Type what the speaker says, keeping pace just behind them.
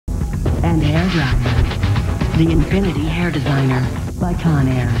and hair dryer. The Infinity Hair Designer by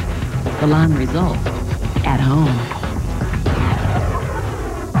Conair. Salon results at home.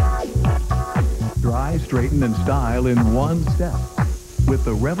 Dry, straighten, and style in one step with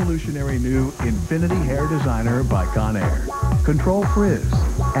the revolutionary new Infinity Hair Designer by Conair. Control frizz,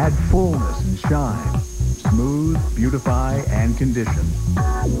 add fullness and shine, smooth, beautify, and condition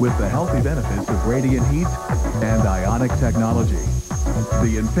with the healthy benefits of radiant heat and ionic technology.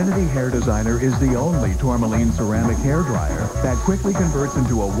 The Infinity Hair Designer is the only tourmaline ceramic hair dryer that quickly converts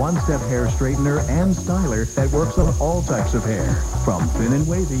into a one-step hair straightener and styler that works on all types of hair, from thin and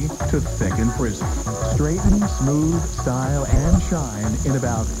wavy to thick and frizzy. Straighten, smooth, style, and shine in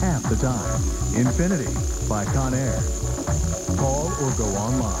about half the time. Infinity by Conair. Call or go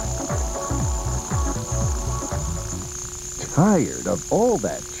online. Tired of all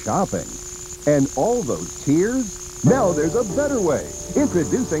that chopping and all those tears? Now there's a better way.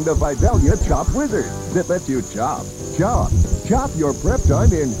 Introducing the Vidalia Chop Wizard that lets you chop your prep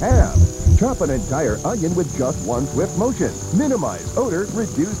time in half. Chop an entire onion with just one swift motion. Minimize odor,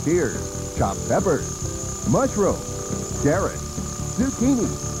 reduce tears. Chop peppers, mushrooms, carrots, zucchini.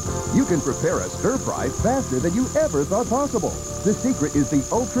 You can prepare a stir fry faster than you ever thought possible. The secret is the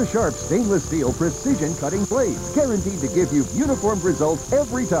ultra-sharp stainless steel precision cutting blade, guaranteed to give you uniform results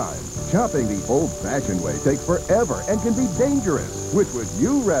every time. Chopping the old-fashioned way takes forever and can be dangerous. Which would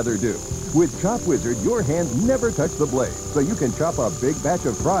you rather do? With Chop Wizard, your hands never touch the blade, so you can chop a big batch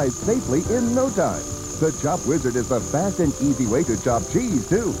of fries safely in no time. The Chop Wizard is the fast and easy way to chop cheese,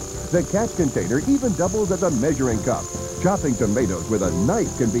 too. The catch container even doubles as a measuring cup. Chopping tomatoes with a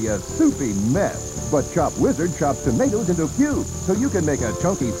knife can be a soupy mess, but Chop Wizard chops tomatoes into cubes, so you can make a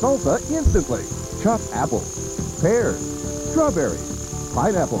chunky salsa instantly. Chop apples, pears, strawberries,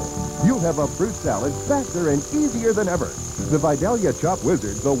 pineapple. You'll have a fruit salad faster and easier than ever. The Vidalia Chop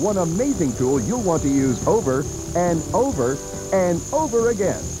Wizard's the one amazing tool you'll want to use over and over and over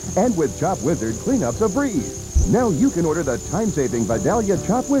again. And with Chop Wizard, cleanup's a breeze. Now you can order the time-saving Vidalia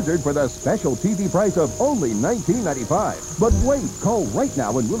Chop Wizard for the special TV price of only $19.95. But wait, call right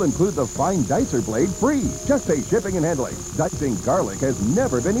now and we'll include the fine dicer blade free. Just pay shipping and handling. Dicing garlic has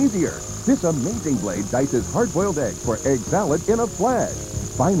never been easier. This amazing blade dices hard-boiled eggs for egg salad in a flash.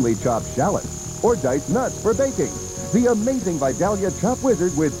 Finely chopped shallots or diced nuts for baking. The amazing Vidalia Chop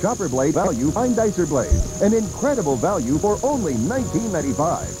Wizard with Chopper Blade Value Fine Dicer Blade. An incredible value for only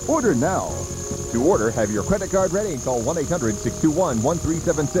 $19.95. Order now. To order, have your credit card ready and call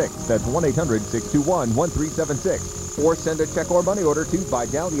 1-800-621-1376. That's 1-800-621-1376. Or send a check or money order to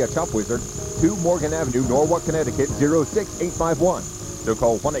Vidalia Chop Wizard, 2 Morgan Avenue, Norwalk, Connecticut, 06851. So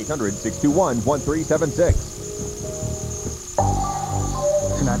call 1-800-621-1376.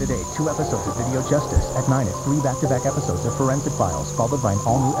 Tonight at 8, 2 episodes of Video Justice. At 9, it's 3 back-to-back episodes of Forensic Files, followed by an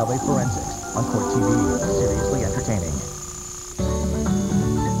all-new LA Forensics on Court TV. Seriously entertaining.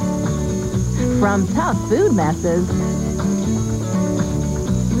 From tough food messes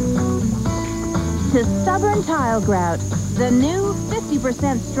to stubborn tile grout, the new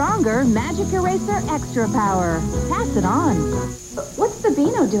 50% stronger Magic Eraser Extra Power. Pass it on. What's the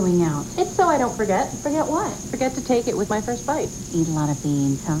Beano doing out? It's so I don't forget. Forget what? Forget to take it with my first bite. Eat a lot of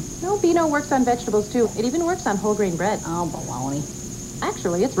beans, huh? No, Beano works on vegetables, too. It even works on whole grain bread. Oh, baloney.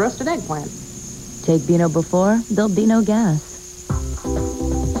 Actually, it's roasted eggplant. Take Beano before, there'll be no gas.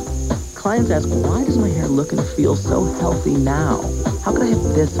 Clients ask, why does my hair look and feel so healthy now? How can I have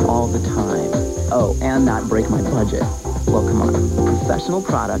this all the time? Oh, and not break my budget. Well, come on. Professional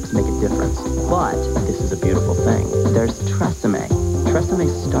products make a difference. But this is a beautiful thing. There's Tresemme. Tresemme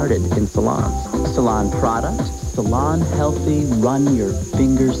started in salons. Salon product, salon healthy, run your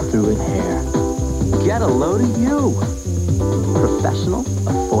fingers through it hair. Get a load of you. Professional,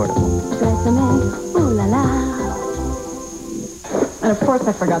 affordable. Tresemme. Ooh la la. And of course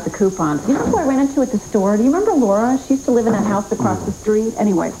I forgot the coupons. You know who I ran into at the store? Do you remember Laura? She used to live in that house across the street.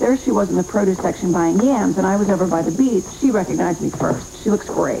 Anyway, there she was in the produce section buying yams, and I was over by the beets. She recognized me first. She looks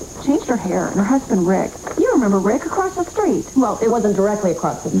great. Changed her hair, and her husband, Rick. You remember Rick across the street? Well, it wasn't directly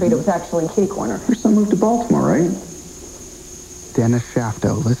across the street. It was actually in Kitty Corner. Your son moved to Baltimore, right? Dennis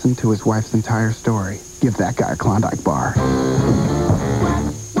Shafto listened to his wife's entire story. Give that guy a Klondike bar.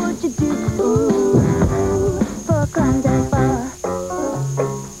 What would you do for a Klondike bar?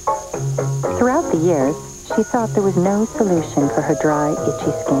 Throughout the years, she thought there was no solution for her dry,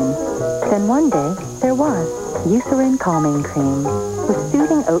 itchy skin. Then one day, there was. Eucerin Calming Cream. With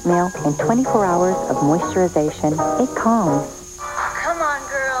soothing oatmeal and 24 hours of moisturization, it calms. Come on,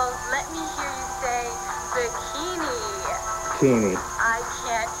 girls. Let me hear you say bikini. Bikini. I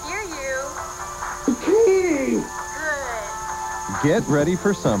can't hear you. Bikini! Good. Get ready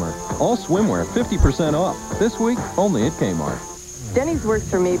for summer. All swimwear 50% off. This week, only at Kmart. Denny's works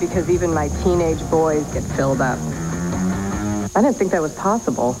for me because even my teenage boys get filled up. I didn't think that was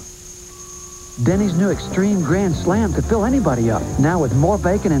possible. Denny's new Extreme Grand Slam could fill anybody up. Now with more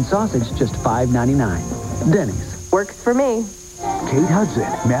bacon and sausage, just $5.99. Denny's. Works for me. Kate Hudson,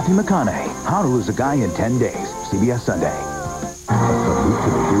 Matthew McConaughey, How to Lose a Guy in 10 Days, CBS Sunday. A salute to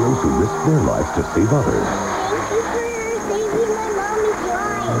the heroes who risked their lives to save others.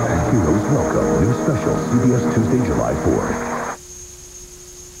 And Heroes Welcome, new special, CBS Tuesday, July 4th.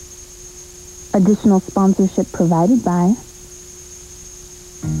 Additional sponsorship provided by...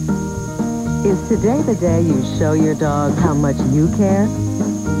 Is today the day you show your dog how much you care?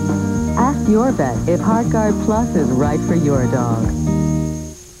 Ask your vet if HeartGuard Plus is right for your dog.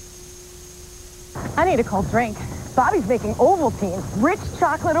 I need a cold drink. Bobby's making Ovaltine, rich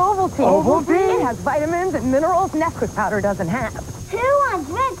chocolate Ovaltine. Ovaltine? It has vitamins and minerals Nesquik powder doesn't have. Who wants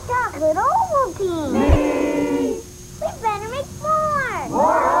rich chocolate Ovaltine? Me! We better make more!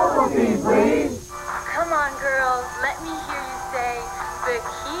 More Ovaltine, please! Come on, girls. Let me hear you say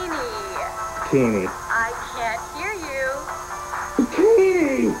bikini. Bikini. I can't hear you.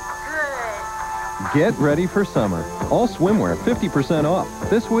 Bikini! Good. Get ready for summer. All swimwear 50% off.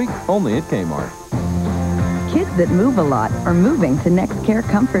 This week, only at Kmart. Kids that move a lot are moving to NextCare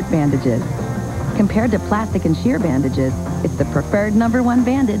Comfort Bandages. Compared to plastic and sheer bandages, it's the preferred #1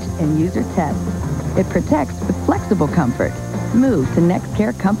 bandage in user tests. It protects with flexible comfort. Move to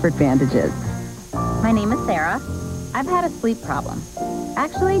NextCare Comfort Bandages. My name is Sarah. I've had a sleep problem.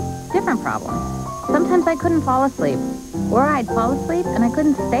 Actually, different problems. Sometimes I couldn't fall asleep, or I'd fall asleep and I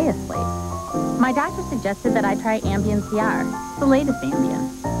couldn't stay asleep. My doctor suggested that I try Ambien CR, the latest Ambien.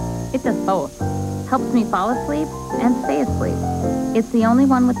 It does both. Helps me fall asleep and stay asleep. It's the only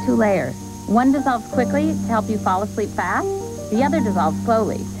one with 2 layers. One dissolves quickly to help you fall asleep fast. The other dissolves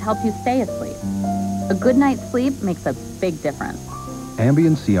slowly to help you stay asleep. A good night's sleep makes a big difference.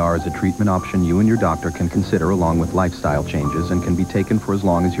 Ambien CR is a treatment option you and your doctor can consider along with lifestyle changes and can be taken for as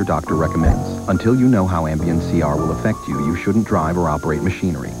long as your doctor recommends. Until you know how Ambien CR will affect you, you shouldn't drive or operate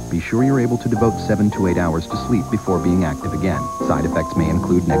machinery. Be sure you're able to devote 7 to 8 hours to sleep before being active again. Side effects may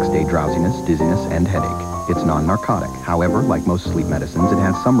include next-day drowsiness, dizziness, and headache. It's non-narcotic. However, like most sleep medicines, it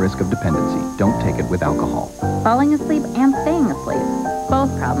has some risk of dependency. Don't take it with alcohol. Falling asleep and staying asleep.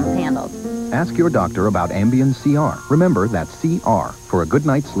 Both problems handled. Ask your doctor about Ambien CR. Remember, that's CR for a good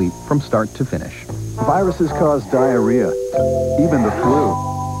night's sleep from start to finish. Viruses cause diarrhea, even the flu.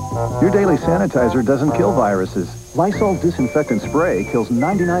 Your daily sanitizer doesn't kill viruses. Lysol disinfectant spray kills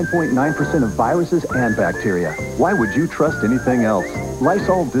 99.9% of viruses and bacteria. Why would you trust anything else?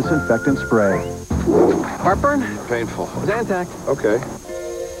 Lysol disinfectant spray. Heartburn? Painful. Zantac. Okay.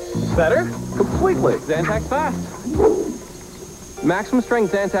 Better? Completely. Zantac fast. Maximum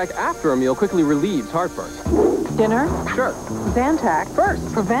strength Zantac after a meal quickly relieves heartburn. Dinner? Sure. Zantac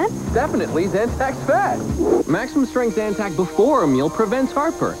first. Prevent? Definitely Zantac's fast. Maximum strength Zantac before a meal prevents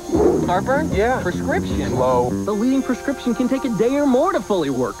heartburn. Heartburn? Yeah. Prescription. Slow. The leading prescription can take a day or more to fully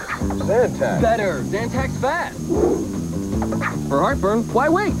work. Zantac. Better. Zantac's fast. For heartburn, why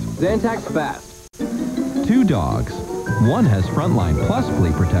wait? Zantac's fast. 2 dogs. One has Frontline Plus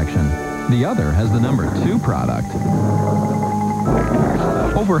flea protection. The other has the #2 product.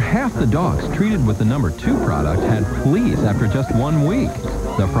 Over half the dogs treated with the #2 product had fleas after just 1 week.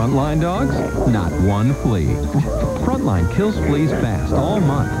 The Frontline dogs, not one flea. Frontline kills fleas fast all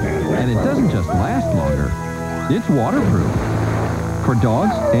month, and it doesn't just last longer. It's waterproof. For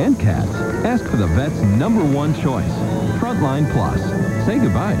dogs and cats, ask for the vet's #1 choice, Frontline Plus. Say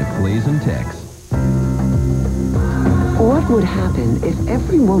goodbye to fleas and ticks. What would happen if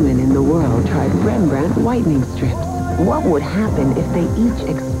every woman in the world tried Rembrandt whitening strips? What would happen if they each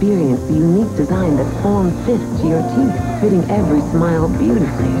experienced the unique design that formed fits to your teeth, fitting every smile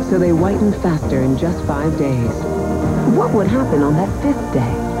beautifully so they whitened faster in just 5 days? What would happen on that 5th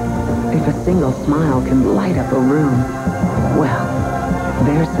day if a single smile can light up a room? Well,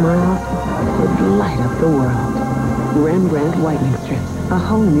 their smiles would light up the world. Rembrandt whitening strips, a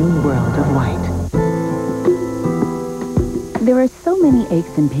whole new world of white. There are so many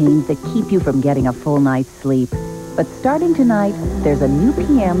aches and pains that keep you from getting a full night's sleep. But starting tonight, there's a new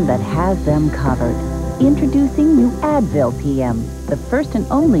PM that has them covered. Introducing new Advil PM, the first and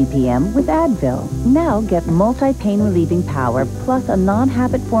only PM with Advil. Now get multi-pain relieving power plus a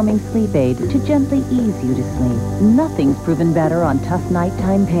non-habit-forming sleep aid to gently ease you to sleep. Nothing's proven better on tough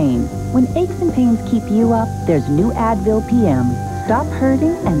nighttime pain. When aches and pains keep you up, there's new Advil PM. Stop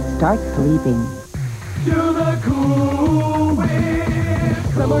hurting and start sleeping. Do the Cool Whip.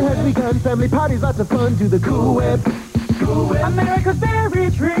 Summer has begun, family parties, lots of fun. Do the Cool Whip. Cool Whip. America's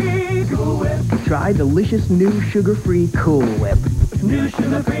berry treat. Cool Whip. Try delicious new sugar-free Cool Whip. New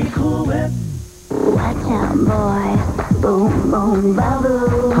sugar-free Cool Whip. Watch out, boys. Boom, boom,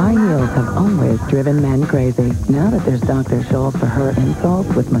 bubble. High heels have always driven men crazy. Now that there's Dr. Scholl's for Her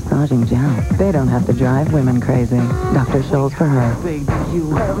insoles with massaging gel, they don't have to drive women crazy. Dr. Scholl's for Her. Baby,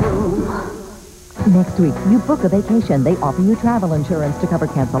 you have room. Next week, you book a vacation. They offer you travel insurance to cover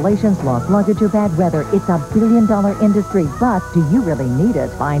cancellations, lost luggage, or bad weather. It's a billion-dollar industry, but do you really need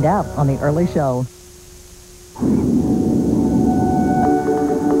it? Find out on The Early Show.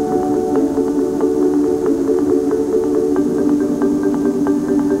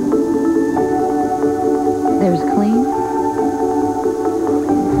 There's clean,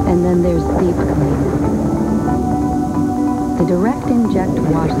 and then there's deep clean. The direct inject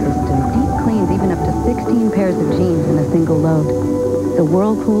wash system deep cleans even up to 16 pairs of jeans in a single load. The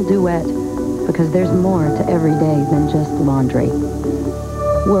Whirlpool Duet, because there's more to every day than just laundry.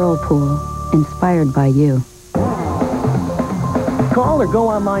 Whirlpool, inspired by you. Call or go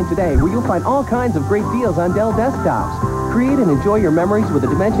online today where you'll find all kinds of great deals on Dell desktops. Create and enjoy your memories with a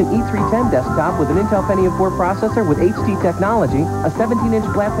Dimension E310 desktop with an Intel Pentium 4 processor with HD technology, a 17-inch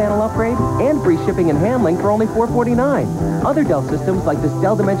flat panel upgrade, and free shipping and handling for only $449. Other Dell systems like this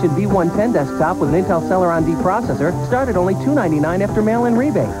Dell Dimension V110 desktop with an Intel Celeron D processor start at only $299 after mail-in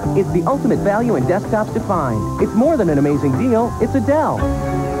rebate. It's the ultimate value in desktops to find. It's more than an amazing deal, it's a Dell.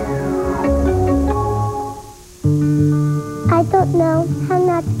 I don't know how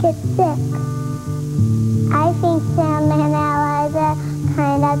not to get sick. I think Salmonella is a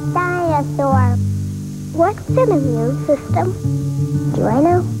kind of dinosaur. What's an immune system? Do I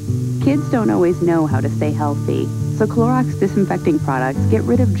know? Kids don't always know how to stay healthy, so Clorox disinfecting products get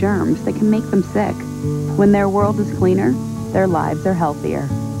rid of germs that can make them sick. When their world is cleaner, their lives are healthier.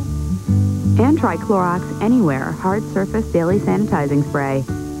 And try Clorox Anywhere Hard Surface Daily Sanitizing Spray.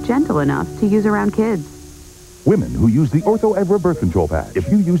 Gentle enough to use around kids. Women who use the Ortho Evra birth control patch. If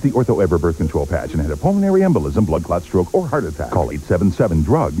you use the Ortho Evra birth control patch and had a pulmonary embolism, blood clot, stroke, or heart attack, call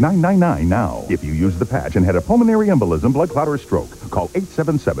 877-DRUG-999 now. If you use the patch and had a pulmonary embolism, blood clot, or stroke, call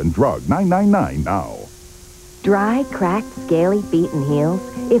 877-DRUG-999 now. Dry, cracked, scaly feet and heels?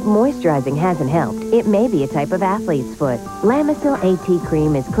 If moisturizing hasn't helped, it may be a type of athlete's foot. Lamisil AT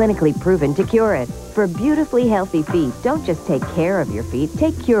cream is clinically proven to cure it. For beautifully healthy feet, don't just take care of your feet,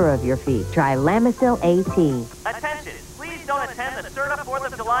 take cure of your feet. Try Lamisil AT. Attention, please don't attend the Serta 4th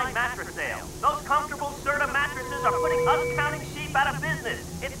of July mattress sale. Those comfortable Serta mattresses are putting us counting sheep out of business.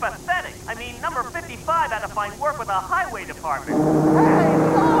 It's pathetic. I mean, number 55 had to find work with a highway department. Hey,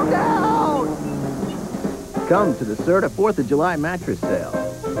 slow down! Come to the Serta 4th of July mattress sale.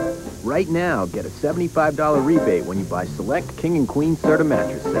 Right now, get a $75 rebate when you buy select King and Queen Serta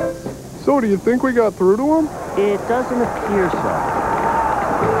mattress sets. So, do you think we got through to him? It doesn't appear so.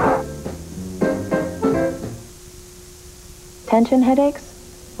 Tension headaches?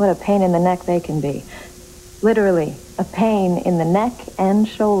 What a pain in the neck they can be. Literally, a pain in the neck and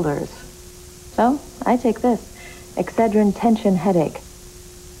shoulders. So, I take this, Excedrin Tension Headache.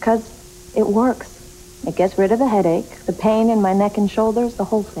 'Cause it works. It gets rid of the headache, the pain in my neck and shoulders, the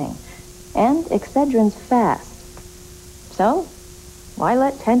whole thing. And Excedrin's fast. So, why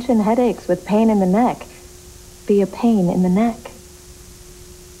let tension headaches with pain in the neck be a pain in the neck?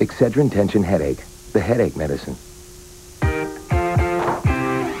 Excedrin Tension Headache, the headache medicine.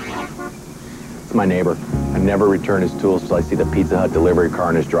 It's my neighbor. I never return his tools till I see the Pizza Hut delivery car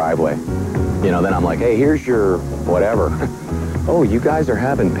in his driveway. You know, then I'm like, hey, here's your whatever. Oh, you guys are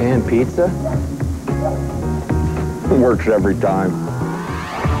having pan pizza? Works every time.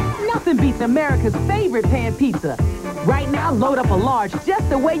 Nothing beats America's favorite pan pizza. Right now, load up a large just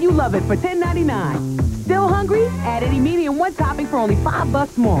the way you love it for $10.99. Still hungry? Add any medium one topping for only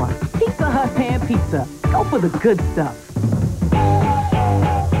 $5 more. Pizza Hut pan pizza. Go for the good stuff.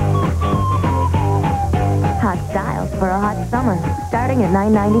 Hot styles for a hot summer, starting at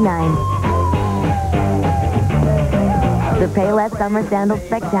 $9.99. The Payless Summer Sandal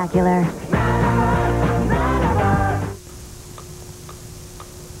Spectacular.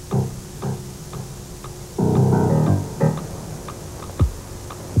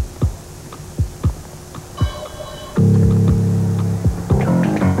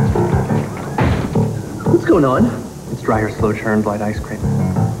 What's going on? It's Dryer Slow Churned Light Ice Cream.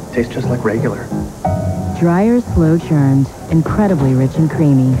 Tastes just like regular. Dryer Slow Churned, incredibly rich and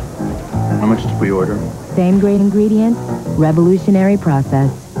creamy. How much did we order? Same great ingredients, revolutionary process.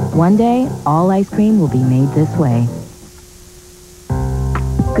 One day, all ice cream will be made this way.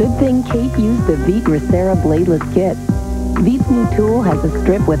 Good thing Kate used the Veet Gracera Bladeless Kit. Veet's new tool has a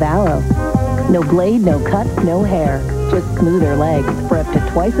strip with arrow. No blade, no cuts, no hair. just smoother legs for up to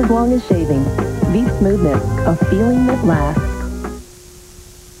twice as long as shaving. Veet Smoothness, a feeling that lasts.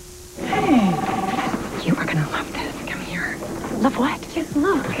 Hey, you are gonna love this. Come here. Love what? Just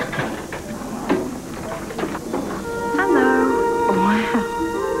look. Hello. Wow.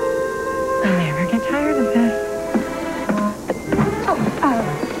 I never get tired of this.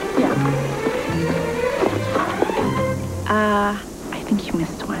 I think you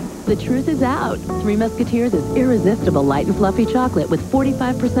missed one. The truth is out. Three Musketeers is irresistible light and fluffy chocolate with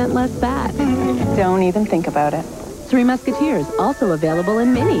 45% less fat. Don't even think about it. Three Musketeers, also available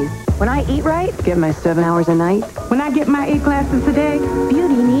in minis. When I eat right, get my 7 hours a night. When I get my 8 glasses a day,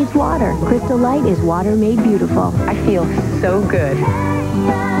 Beauty needs water. Crystal Light is water made beautiful. I feel so good.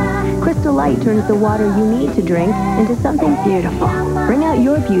 Crystal Light turns the water you need to drink into something beautiful. Bring out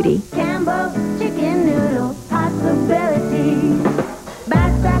your beauty. Campbell's chicken noodle possibilities.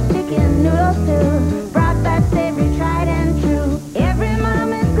 Backstack chicken noodles too. Brought back savory, tried and true. Every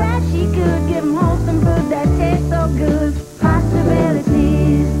mom is glad she could give them wholesome food that tastes so good.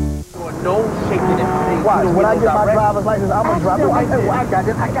 Possibilities. No shaking it. Watch, when I get my driver's license, I'm gonna drive. I got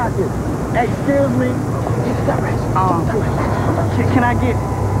this. Excuse me. Can I get...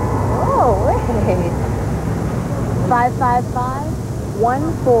 Oh, wait.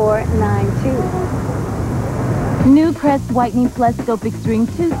 555-1492. New Crest Whitening Plus Scope Extreme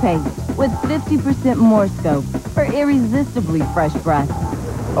toothpaste with 50% more scope for irresistibly fresh breath.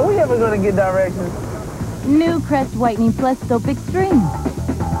 Are we ever gonna get directions? New Crest Whitening Plus Scope Extreme.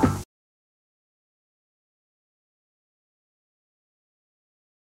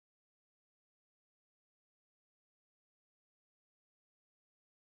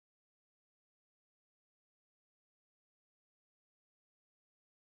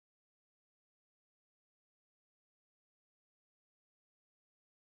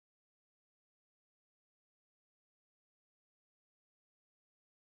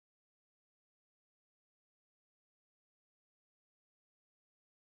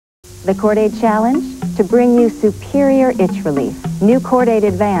 The Cordate Challenge, to bring you superior itch relief. New Cordate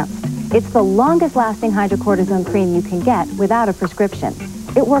Advanced. It's the longest-lasting hydrocortisone cream you can get without a prescription.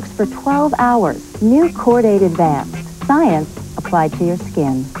 It works for 12 hours. New Cordate Advanced. Science applied to your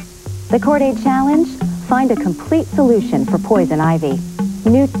skin. The Cordate Challenge, find a complete solution for poison ivy.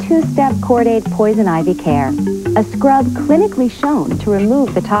 New two-step Cordate Poison Ivy Care. A scrub clinically shown to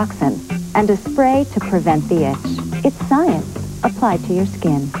remove the toxin, and a spray to prevent the itch. It's science applied to your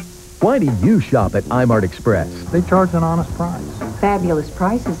skin. Why do you shop at iMart Express? They charge an honest price. Fabulous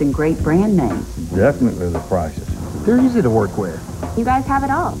prices and great brand names. Definitely the prices. They're easy to work with. You guys have it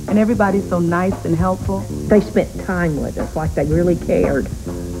all. And everybody's so nice and helpful. They spent time with us like they really cared.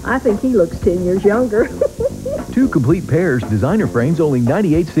 I think he looks 10 years younger. 2 complete pairs, designer frames, only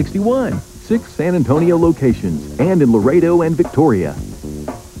 $98.61. 6 San Antonio locations, and in Laredo and Victoria.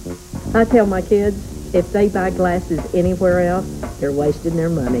 I tell my kids, if they buy glasses anywhere else, they're wasting their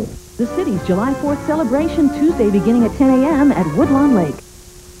money. The city's July 4th celebration, Tuesday beginning at 10 a.m. at Woodlawn Lake.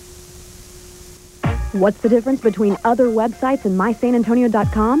 What's the difference between other websites and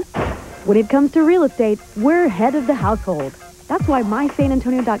mysanantonio.com? When it comes to real estate, we're head of the household. That's why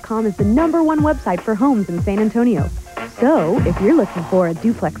mysanantonio.com is the #1 website for homes in San Antonio. So, if you're looking for a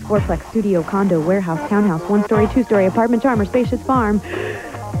duplex, fourplex, studio, condo, warehouse, townhouse, 1-story, 2-story, apartment, charm, or spacious farm,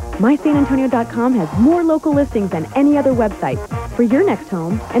 mysanantonio.com has more local listings than any other website. For your next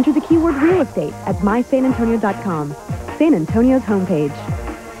home, enter the keyword real estate at mysanantonio.com, San Antonio's homepage.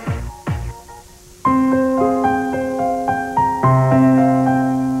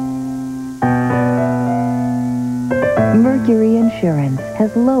 Mercury Insurance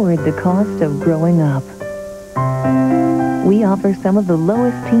has lowered the cost of growing up. We offer some of the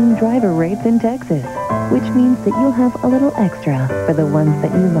lowest teen driver rates in Texas, which means that you'll have a little extra for the ones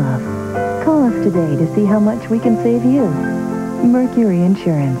that you love. Call us today to see how much we can save you. Mercury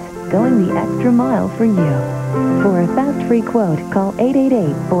Insurance, going the extra mile for you. For a fast free quote, call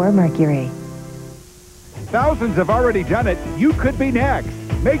 888-4MERCURY. Thousands have already done it. You could be next.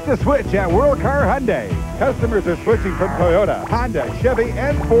 Make the switch at World Car Hyundai. Customers are switching from Toyota, Honda, Chevy,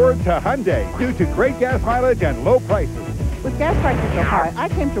 and Ford to Hyundai due to great gas mileage and low prices. With gas prices so high, I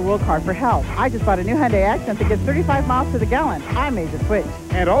came to World Car for help. I just bought a new Hyundai Accent that gets 35 miles to the gallon. I made the switch.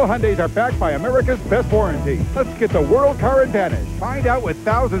 And all Hyundais are backed by America's best warranty. Let's get the World Car advantage. Find out what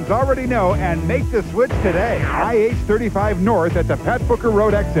thousands already know and make the switch today. IH-35 North at the Pat Booker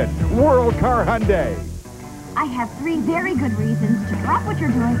Road exit. World Car Hyundai. I have 3 very good reasons to drop what you're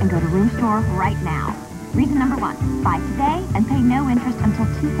doing and go to Room Store right now. Reason number 1, buy today and pay no interest until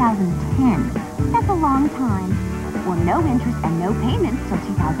 2010. That's a long time. Or no interest and no payments till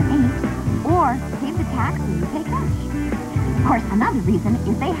 2008. Or save the tax and you pay cash. Of course, another reason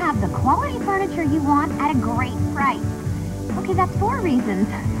is they have the quality furniture you want at a great price. Okay, that's 4 reasons.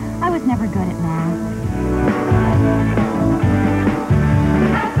 I was never good at math.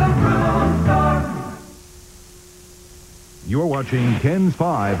 You're watching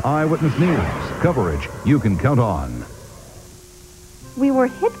KENS-5 Eyewitness News. Coverage you can count on. We were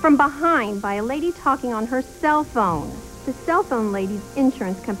hit from behind by a lady talking on her cell phone. The cell phone lady's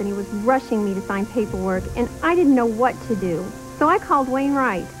insurance company was rushing me to sign paperwork, and I didn't know what to do. So I called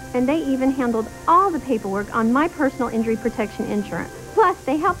Wainwright, and they even handled all the paperwork on my personal injury protection insurance. Plus,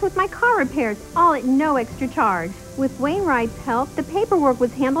 they helped with my car repairs, all at no extra charge. With Wainwright's help, the paperwork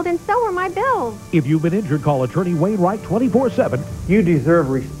was handled, and so were my bills. If you've been injured, call Attorney Wainwright 24/7. You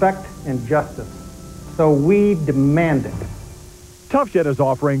deserve respect and justice, so we demand it. Tough Shed is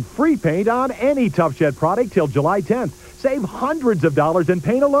offering free paint on any Tough Shed product till July 10th. Save hundreds of dollars in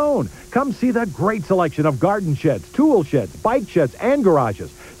paint alone. Come see the great selection of garden sheds, tool sheds, bike sheds, and garages.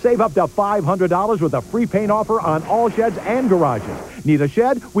 Save up to $500 with a free paint offer on all sheds and garages. Need a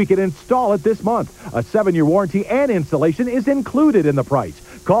shed? We can install it this month. A 7-year warranty and installation is included in the price.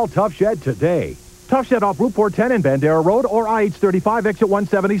 Call Tough Shed today. Tough Shed off Route 410 in Bandera Road or IH-35 exit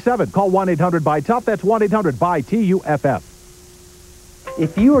 177. Call 1-800-BUY-TOUGH. That's 1-800-BUY-TUFF.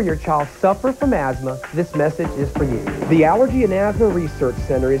 If you or your child suffer from asthma, this message is for you. The Allergy and Asthma Research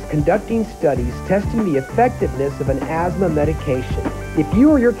Center is conducting studies testing the effectiveness of an asthma medication. If you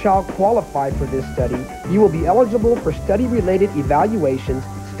or your child qualify for this study, you will be eligible for study-related evaluations,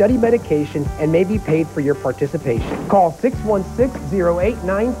 study medication, and may be paid for your participation. Call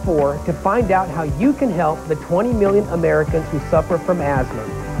 616-0894 to find out how you can help the 20 million Americans who suffer from asthma.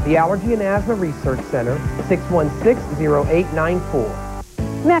 The Allergy and Asthma Research Center, 616-0894.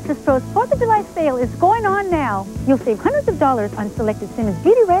 Mattress Pro's 4th of July sale is going on now. You'll save hundreds of dollars on selected Simmons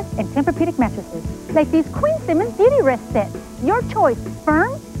Beauty Rest and Tempur-Pedic mattresses, like these Queen Simmons Beauty Rest sets. Your choice,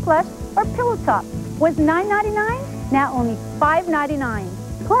 firm, plush, or pillow top. Was $9.99, now only $5.99.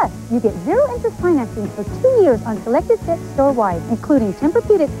 Plus, you get 0 interest financing for 2 years on selected sets store-wide, including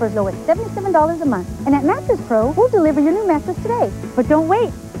Tempur-Pedic for as low as $77 a month. And at Mattress Pro, we'll deliver your new mattress today. But don't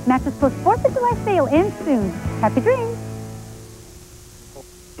wait. Mattress Pro's 4th of July sale ends soon. Happy dreams.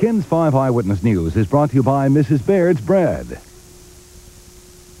 KENS-5 Eyewitness News is brought to you by Mrs. Baird's Bread.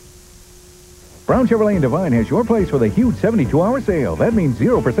 Brown Chevrolet in Devine has your place for the huge 72-hour sale. That means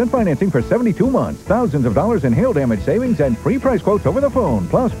 0% financing for 72 months, thousands of dollars in hail damage savings, and free price quotes over the phone.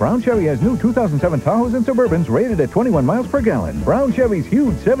 Plus, Brown Chevy has new 2007 Tahoes and Suburbans rated at 21 miles per gallon. Brown Chevy's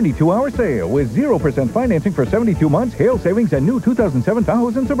huge 72-hour sale with 0% financing for 72 months, hail savings, and new 2007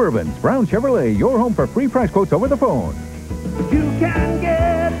 Tahoes and Suburbans. Brown Chevrolet, your home for free price quotes over the phone. You can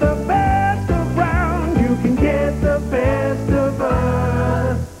get the best of Brown. You can get the best of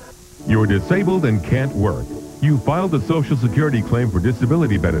us. You're disabled and can't work. You filed a Social Security claim for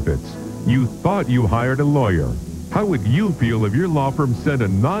disability benefits. You thought you hired a lawyer. How would you feel if your law firm sent a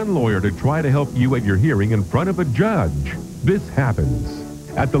non-lawyer to try to help you at your hearing in front of a judge? This happens.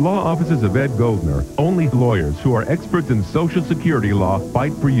 At the law offices of Ed Goldner, only lawyers who are experts in Social Security law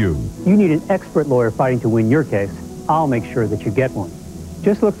fight for you. You need an expert lawyer fighting to win your case. I'll make sure that you get one.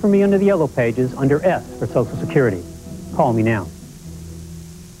 Just look for me under the yellow pages under S for Social Security. Call me now.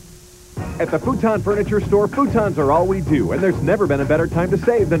 At the Futon Furniture Store, futons are all we do, and there's never been a better time to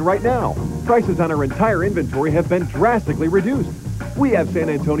save than right now. Prices on our entire inventory have been drastically reduced. We have San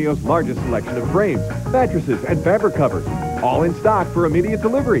Antonio's largest selection of frames, mattresses, and fabric covers, all in stock for immediate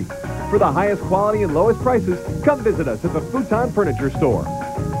delivery. For the highest quality and lowest prices, come visit us at the Futon Furniture Store.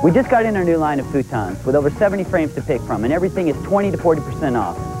 We just got in our new line of futons with over 70 frames to pick from, and everything is 20 to 40%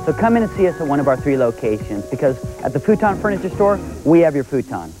 off. So come in and see us at one of our 3 locations, because at the Futon Furniture Store, we have your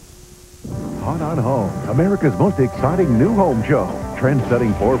futon. Hot on Home, America's most exciting new home show.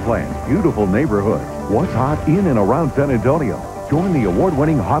 Trend-setting floor plans, beautiful neighborhoods. What's hot in and around San Antonio? Join the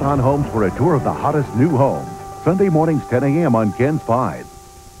award-winning Hot on Homes for a tour of the hottest new homes. Sunday mornings, 10 a.m. on KENS-5.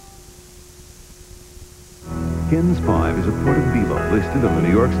 KENS-5 is a port of Vivo listed on the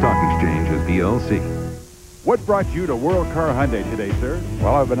New York Stock Exchange as PLC. What brought you to World Car Hyundai today, sir?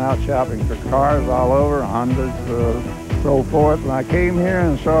 Well, I've been out shopping for cars all over, Hondas, so forth. And I came here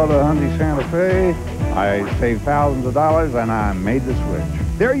and saw the Hyundai Santa Fe. I saved thousands of dollars, and I made the switch.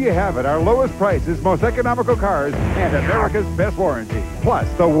 There you have it, our lowest prices, most economical cars, and America's best warranty. Plus,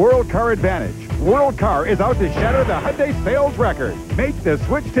 the World Car Advantage. World Car is out to shatter the Hyundai sales record. Make the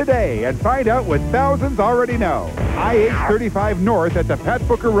switch today and find out what thousands already know. IH-35 North at the Pat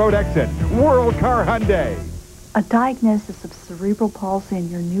Booker Road exit. World Car Hyundai. A diagnosis of cerebral palsy in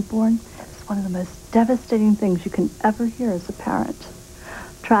your newborn is one of the most devastating things you can ever hear as a parent.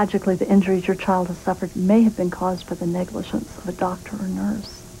 Tragically, the injuries your child has suffered may have been caused by the negligence of a doctor or nurse.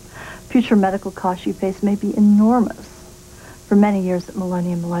 Future medical costs you face may be enormous. For many years at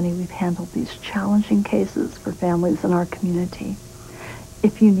Maloney & Maloney, we've handled these challenging cases for families in our community.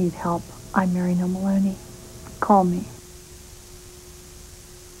 If you need help, I'm Mary No Maloney. Call me.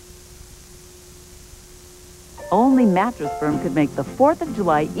 Only Mattress Firm could make the 4th of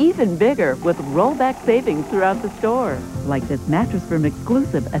July even bigger with rollback savings throughout the store. Like this Mattress Firm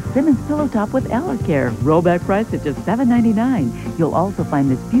exclusive, a Simmons pillow top with AllerCare. Rollback price at just $7.99. You'll also find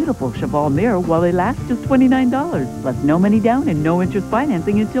this beautiful cheval mirror while they last just $29. Plus no money down and no interest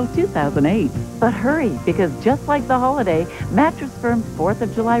financing until 2008. But hurry, because just like the holiday, Mattress Firm's 4th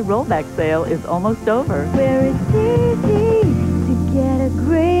of July rollback sale is almost over. Where it's easy to get a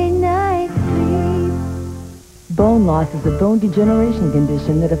great night's sleep. Bone loss is a bone degeneration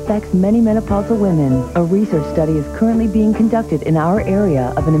condition that affects many menopausal women. A research study is currently being conducted in our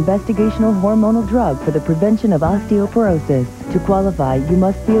area of an investigational hormonal drug for the prevention of osteoporosis. To qualify, you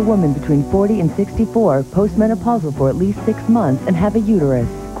must be a woman between 40 and 64, postmenopausal for at least 6 months, and have a uterus.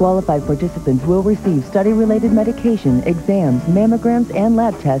 Qualified participants will receive study-related medication, exams, mammograms, and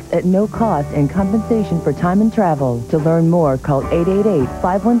lab tests at no cost and compensation for time and travel. To learn more, call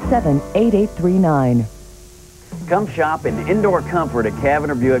 888-517-8839. Come shop in indoor comfort at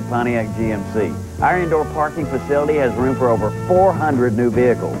Cavanagh Buick Pontiac GMC. Our indoor parking facility has room for over 400 new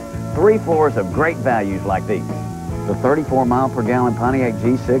vehicles. 3 floors of great values like these. The 34-mile-per-gallon Pontiac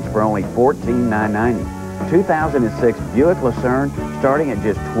G6 for only $14,990. 2006 Buick Lucerne starting at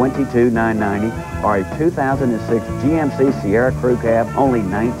just $22,990. Or a 2006 GMC Sierra Crew Cab only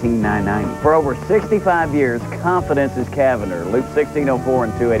 $19,990. For over 65 years, confidence is Cavanagh. Loop 1604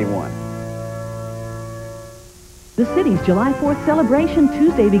 and 281. The city's July 4th celebration,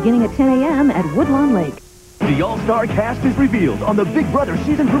 Tuesday beginning at 10 a.m. at Woodlawn Lake. The all-star cast is revealed on the Big Brother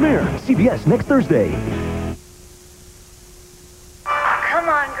season premiere. CBS next Thursday. Come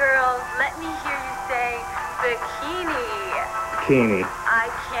on, girls. Let me hear you say bikini. Bikini. I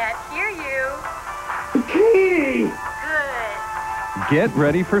can't hear you. Bikini! Good. Get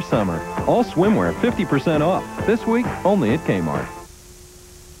ready for summer. All swimwear 50% off. This week, only at Kmart.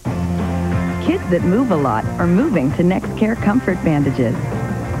 Kids that move a lot are moving to NextCare Comfort Bandages.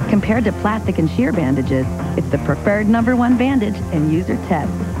 Compared to plastic and sheer bandages, it's the preferred #1 bandage in user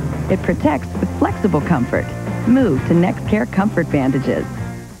tests. It protects with flexible comfort. Move to NextCare Comfort Bandages.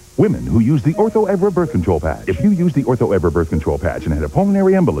 Women who use the Ortho-Evra birth control patch. If you use the Ortho-Evra birth control patch and had a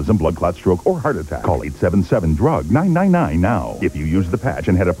pulmonary embolism, blood clot, stroke, or heart attack, call 877-DRUG-999 now. If you use the patch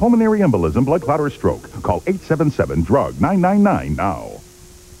and had a pulmonary embolism, blood clot, or stroke, call 877-DRUG-999 now.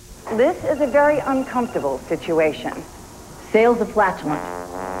 This is a very uncomfortable situation. Sales of flatulence.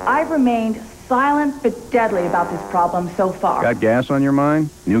 I've remained silent but deadly about this problem so far. Got gas on your mind?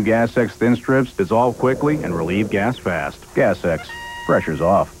 New Gas X Thin Strips dissolve quickly and relieve gas fast. Gas X. Pressure's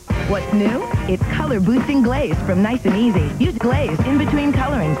off. What's new? It's color-boosting glaze from Nice and Easy. Use glaze in between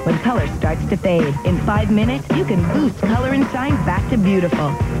colorings when color starts to fade. In 5 minutes, you can boost color and shine back to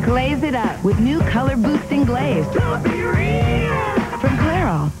beautiful. Glaze it up with new color-boosting glaze. From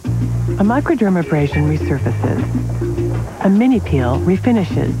Clairol. A microdermabrasion resurfaces. A mini peel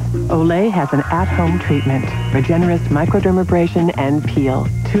refinishes. Olay has an at-home treatment. Regenerist microdermabrasion and peel.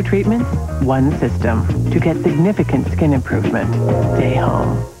 2 treatments, 1 system. To get significant skin improvement. Stay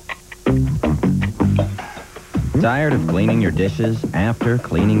home. Tired of cleaning your dishes after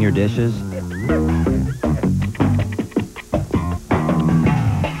cleaning your dishes?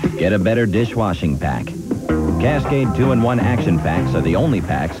 Get a better dishwashing pack. Cascade 2-in-1 action packs are the only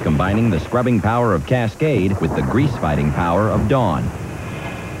packs combining the scrubbing power of Cascade with the grease-fighting power of Dawn.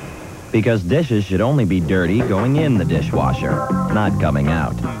 Because dishes should only be dirty going in the dishwasher, not coming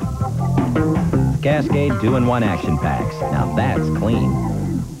out. Cascade 2-in-1 action packs. Now that's clean.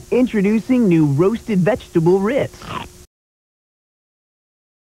 Introducing new roasted vegetable Ritz.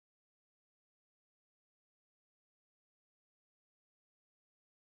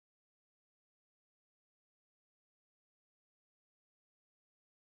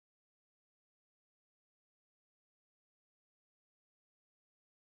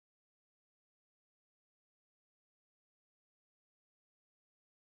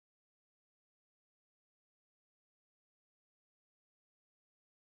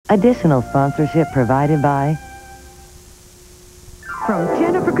 Additional sponsorship provided by... From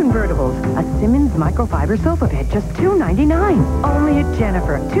Jennifer Convertibles, a Simmons microfiber sofa bed, just $2.99. Only at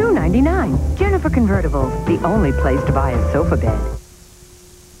Jennifer, $2.99. Jennifer Convertibles, the only place to buy a sofa bed.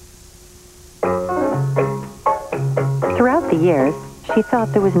 Throughout the years, she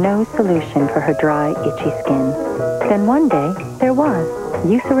thought there was no solution for her dry, itchy skin. Then one day, there was.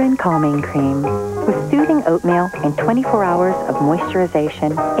 Eucerin Calming Cream. With soothing oatmeal and 24 hours of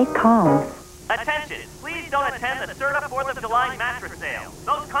moisturization, it calms. Attention! Please don't attend the Serta 4th of July mattress sale.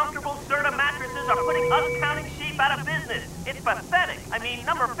 Those comfortable Serta mattresses are putting us counting sheep out of business. It's pathetic. I mean,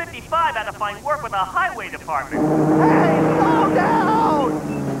 number 55 had to find work with the highway department. Hey, slow down!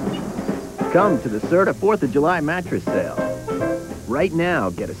 Come to the Serta 4th of July mattress sale. Right now,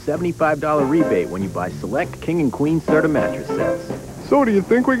 get a $75 rebate when you buy select King and Queen Serta mattress sets. So, do you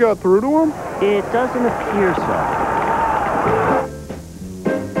think we got through to him? It doesn't appear so.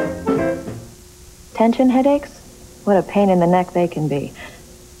 Tension headaches? What a pain in the neck they can be.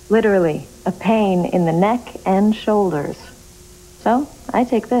 Literally, a pain in the neck and shoulders. So, I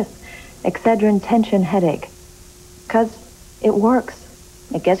take this, Excedrin Tension Headache. 'Cause it works.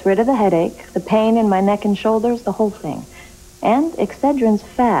 It gets rid of the headache, the pain in my neck and shoulders, the whole thing. And Excedrin's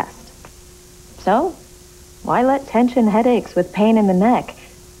fast. So, why let tension headaches with pain in the neck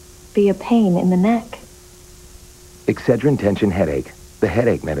be a pain in the neck? Excedrin Tension Headache, the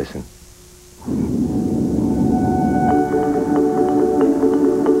headache medicine.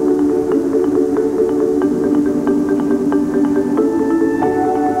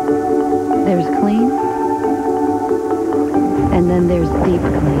 There's clean, and then there's deep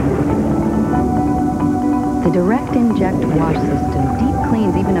clean. The direct inject wash system deep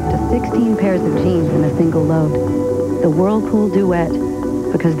cleans even up to 16 pairs of jeans in a single load. The Whirlpool Duet,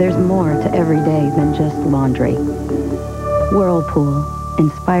 because there's more to every day than just laundry. Whirlpool,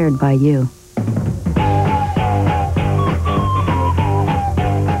 inspired by you.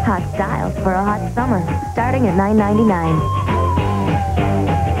 Hot styles for a hot summer, starting at $9.99.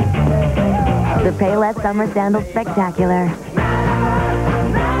 The Payless Summer Sandal Spectacular.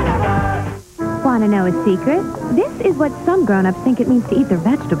 Want to know a secret? This is what some grown-ups think it means to eat their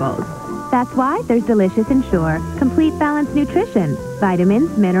vegetables. That's why there's Delicious Ensure, complete balanced nutrition,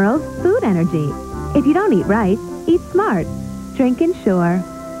 vitamins, minerals, food energy. If you don't eat right, eat smart. Drink Ensure.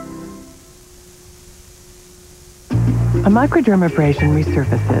 A microdermabrasion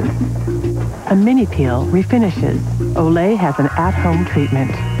resurfaces. A mini peel refinishes. Olay has an at-home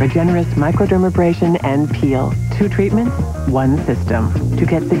treatment. Regenerous microdermabrasion and peel. 2 treatments, 1 system. To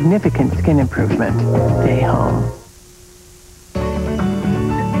get significant skin improvement. Stay home.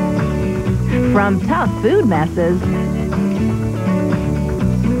 From tough food messes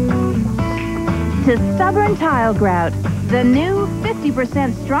to stubborn tile grout, the new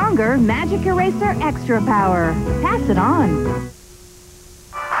 50% stronger Magic Eraser Extra Power. Pass it on.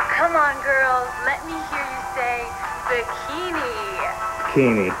 Come on, girls. Let me hear you say bikini.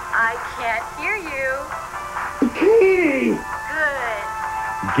 Bikini. I can't hear you. Bikini!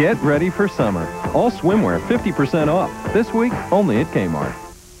 Good. Get ready for summer. All swimwear 50% off. This week, only at Kmart.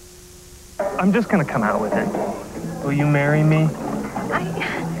 I'm just gonna come out with it. Will you marry me?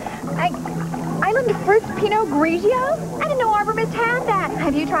 Island Fruits Pinot Grigio? I didn't know Arbor Mist had that.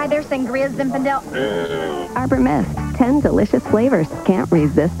 Have you tried their Sangria Zinfandel? Arbor Mist, 10 delicious flavors. Can't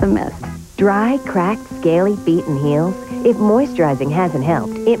resist the mist. Dry, cracked, scaly feet and heels? If moisturizing hasn't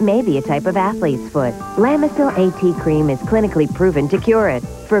helped, it may be a type of athlete's foot. Lamisil AT Cream is clinically proven to cure it.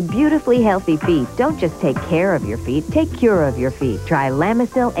 For beautifully healthy feet, don't just take care of your feet, take cure of your feet. Try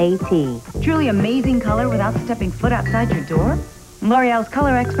Lamisil AT. Truly amazing color without stepping foot outside your door? L'Oreal's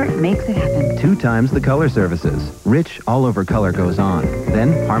color expert makes it happen. 2 times the color surfaces. Rich all-over color goes on.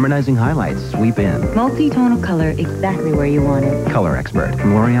 Then harmonizing highlights sweep in. Multi-tonal color exactly where you want it. Color expert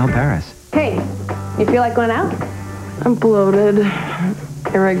from L'Oreal Paris. Hey, you feel like going out? I'm bloated,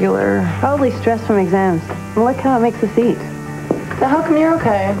 irregular, probably stressed from exams. Look how it makes us eat. So how come you're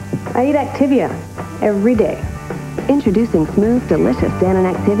okay? I eat Activia every day. Introducing smooth, delicious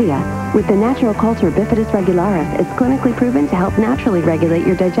Dannon Activia. With the natural culture Bifidus regularis, it's clinically proven to help naturally regulate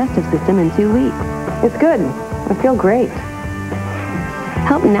your digestive system in 2 weeks. It's good. I feel great.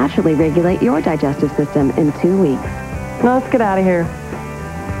 Help naturally regulate your digestive system in 2 weeks. Now let's get out of here.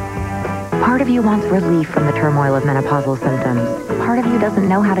 Part of you wants relief from the turmoil of menopausal symptoms. Part of you doesn't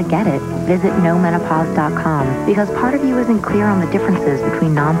know how to get it. Visit nomenopause.com because part of you isn't clear on the differences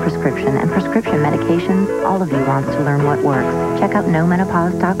between non-prescription and prescription medications. All of you wants to learn what works. Check out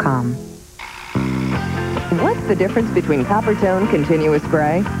nomenopause.com. What's the difference between Coppertone Continuous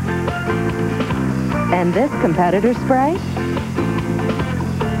Spray and this competitor spray?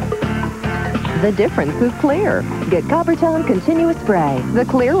 The difference is clear. Get Coppertone Continuous Spray, the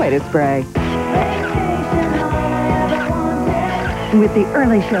clear way to spray. With the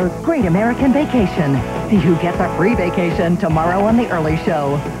Early Show's Great American Vacation. You get the free vacation tomorrow on the Early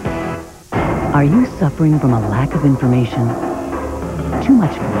Show. Are you suffering from a lack of information? Too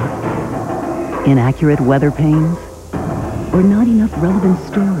much fluff? Inaccurate weather panes? or not enough relevant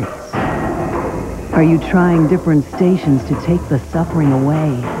stories? Are you trying different stations to take the suffering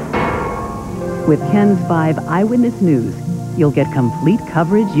away? With KENS-5 Eyewitness News, you'll get complete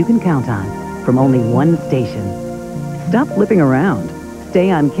coverage you can count on from only one station. Stop flipping around.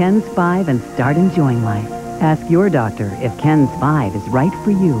 Stay on KENS-5 and start enjoying life. Ask your doctor if KENS-5 is right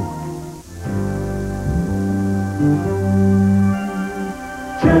for you.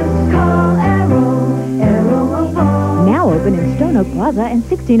 Just call Arrow. Now open in Stone Oak Plaza and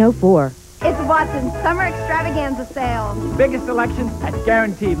 1604. It's Watson's Summer Extravaganza Sale. Biggest selection at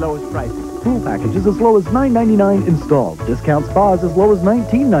guaranteed lowest prices. Pool packages as low as $9.99 installed. Discount spas as low as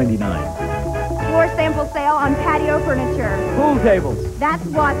 $19.99. Floor sample sale on patio furniture. Pool tables. That's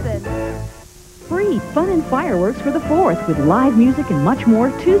Watson's. Free fun and fireworks for the 4th with live music and much more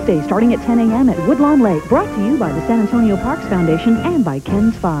Tuesday starting at 10 a.m. at Woodlawn Lake. Brought to you by the San Antonio Parks Foundation and by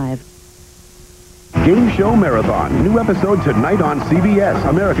KENS-5. Game Show Marathon. New episode tonight on CBS,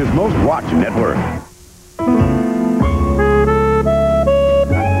 America's most watched network.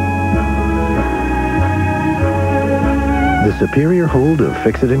 The superior hold of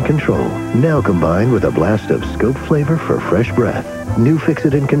Fix-It and Control, now combined with a blast of scope flavor for fresh breath. New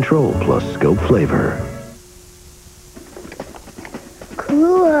Fix-It and Control plus scope flavor.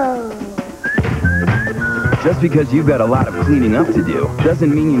 Cool. Just because you've got a lot of cleaning up to do doesn't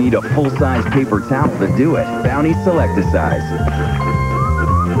mean you need a full-size paper towel to do it. Bounty Select-A-Size.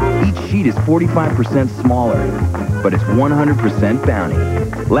 Each sheet is 45% smaller, but it's 100% Bounty.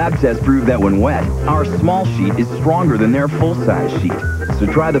 Lab tests prove that when wet, our small sheet is stronger than their full-size sheet. So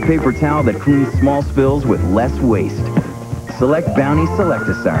try the paper towel that cleans small spills with less waste. Select Bounty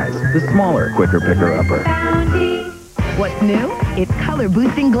Select-A-Size, the smaller, quicker picker-upper. What's new? It's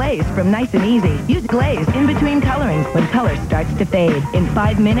color-boosting glaze from Nice and Easy. Use glaze in between colorings when color starts to fade. In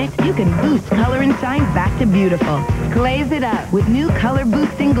 5 minutes, you can boost color and shine back to beautiful. Glaze it up with new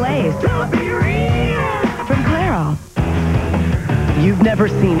color-boosting glaze from Clairol. You've never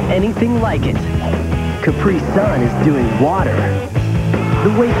seen anything like it. Capri Sun is doing water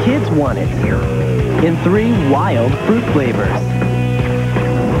the way kids want it, in 3 wild fruit flavors.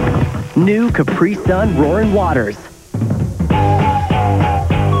 New Capri Sun Roaring Waters.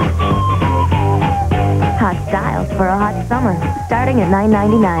 Hot styles for a hot summer, starting at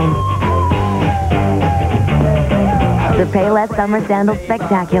 $9.99. The Payless Summer Sandal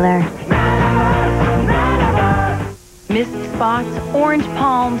Spectacular. Mist spots, orange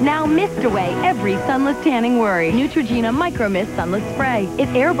palms, now mist away every sunless tanning worry. Neutrogena Micro Mist Sunless Spray. It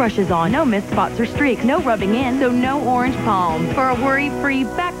airbrushes on, no mist spots or streaks, no rubbing in, so no orange palms. For a worry-free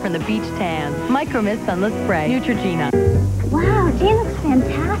back from the beach tan. Micro Mist Sunless Spray. Neutrogena. Wow, Jane looks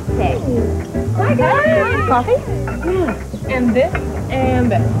fantastic. Hi, guys. Coffee? And this,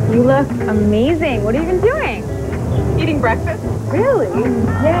 and this. You look amazing. What have you been doing? Eating breakfast. Really?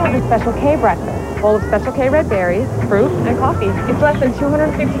 Yeah, the Special K breakfast. Full of Special K red berries, fruit, and coffee. It's less than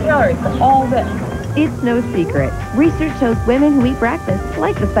 250 calories for all this. It's no secret. Research shows women who eat breakfast,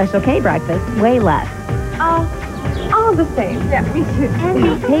 like the Special K breakfast, way less. All the same. Yeah, me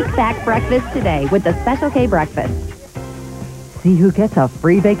too. Take back breakfast today with the Special K breakfast. See who gets a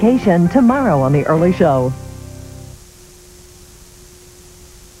free vacation tomorrow on The Early Show.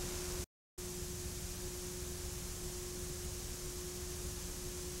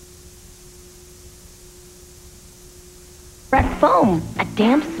 Direct foam, a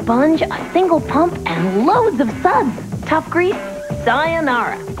damp sponge, a single pump, and loads of suds. Tough grease?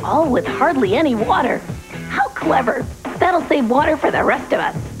 Sayonara. All with hardly any water. How clever. That'll save water for the rest of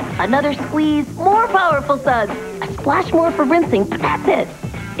us. Another squeeze, more powerful suds. A splash more for rinsing, but that's it.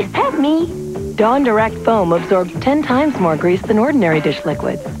 Is that me? Dawn Direct Foam absorbs 10 times more grease than ordinary dish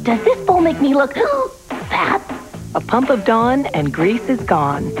liquids. Does this foam make me look fat? A pump of Dawn and grease is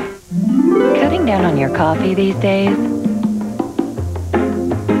gone. Cutting down on your coffee these days?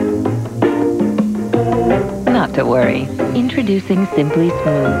 Not to worry. Introducing Simply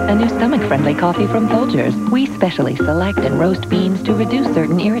Smooth, a new stomach-friendly coffee from Folgers. We specially select and roast beans to reduce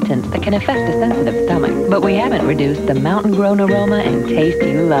certain irritants that can affect a sensitive stomach. But we haven't reduced the mountain-grown aroma and taste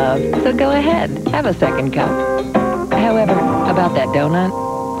you love. So go ahead, have a second cup. However, about that donut,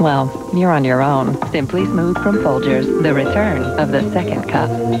 well, you're on your own. Simply Smooth from Folgers, the return of the second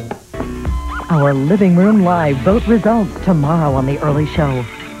cup. Our Living Room Live vote results tomorrow on The Early Show.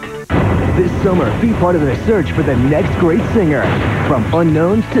 This summer, be part of the search for the next great singer. From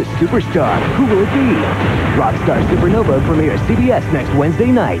unknowns to superstar, who will it be? Rockstar Supernova premieres CBS next Wednesday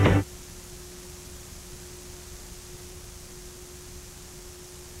night.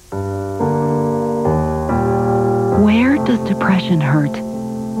 Where does depression hurt?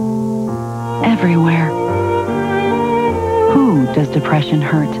 Everywhere. does depression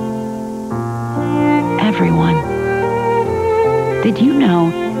hurt? Everyone. Did you know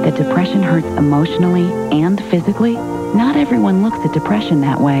that depression hurts emotionally and physically? Not everyone looks at depression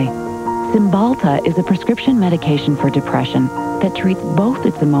that way. Cymbalta is a prescription medication for depression that treats both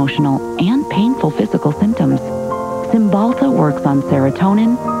its emotional and painful physical symptoms. Cymbalta works on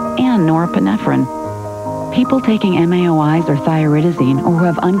serotonin and norepinephrine. People taking MAOIs or thyroidazine or who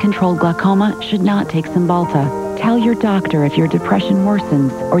have uncontrolled glaucoma should not take Cymbalta. Tell your doctor if your depression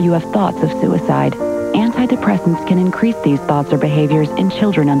worsens or you have thoughts of suicide. Antidepressants can increase these thoughts or behaviors in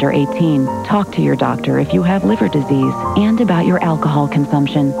children under 18. Talk to your doctor if you have liver disease and about your alcohol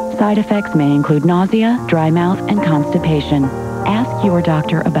consumption. Side effects may include nausea, dry mouth, and constipation. Ask your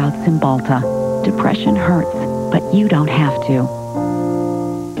doctor about Cymbalta. Depression hurts, but you don't have to.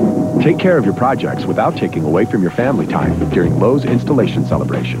 Take care of your projects without taking away from your family time during Lowe's Installation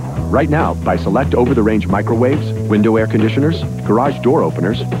Celebration. Right now, buy select over-the-range microwaves, window air conditioners, garage door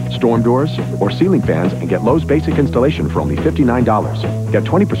openers, storm doors, or ceiling fans and get Lowe's basic installation for only $59. Get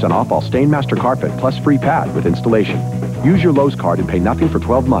 20% off all Stainmaster carpet plus free pad with installation. Use your Lowe's card and pay nothing for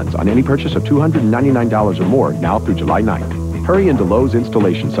 12 months on any purchase of $299 or more now through July 9th. Hurry into Lowe's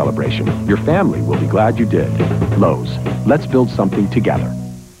Installation Celebration. Your family will be glad you did. Lowe's. Let's build something together.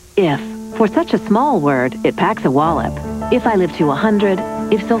 If. For such a small word, it packs a wallop. If I live to 100,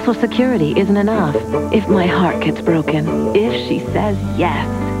 if Social Security isn't enough, if my heart gets broken, if she says yes.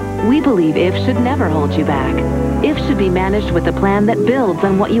 We believe if should never hold you back. If should be managed with a plan that builds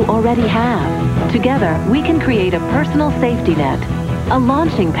on what you already have. Together, we can create a personal safety net, a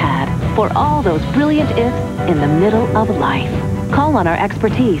launching pad for all those brilliant ifs in the middle of life. Call on our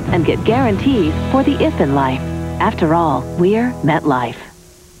expertise and get guarantees for the if in life. After all, we're MetLife.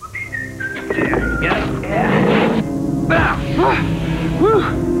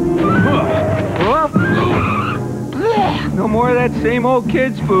 No more of that same old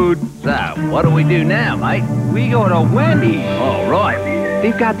kids' food. So, what do we do now, mate? We go to Wendy's. All right.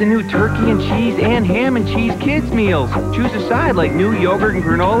 They've got the new turkey and cheese and ham and cheese kids meals. Choose a side like new yogurt and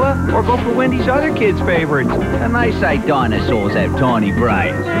granola, or go for Wendy's other kids' favorites. And they say dinosaurs have tiny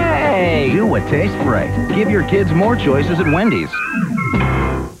brains. Hey! Do what tastes right. Give your kids more choices at Wendy's.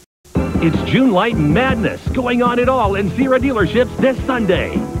 It's June Light Madness going on at all Ensira dealerships this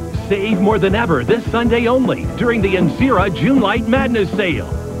Sunday. Save more than ever this Sunday only during the Ensira June Light Madness sale.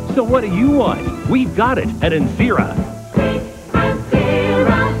 So what do you want? We've got it at Ensira.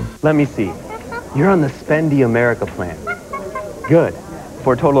 Let me see. You're on the Spendy America plan. Good.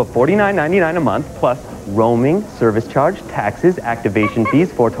 For a total of $49.99 a month plus roaming, service charge, taxes, activation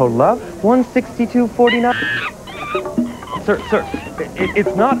fees for a total of $162.49. Sir,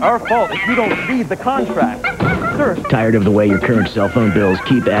 it's not our fault if you don't read the contract. Sir. Tired of the way your current cell phone bills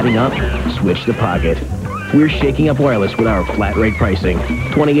keep adding up? Switch to Pocket. We're shaking up wireless with our flat rate pricing.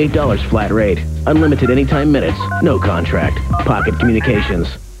 $28 flat rate. Unlimited anytime minutes. No contract. Pocket Communications.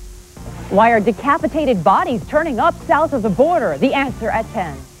 Why are decapitated bodies turning up south of the border? The answer at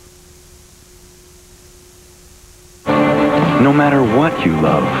 10. No matter what you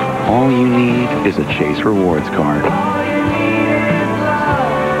love, all you need is a Chase Rewards card.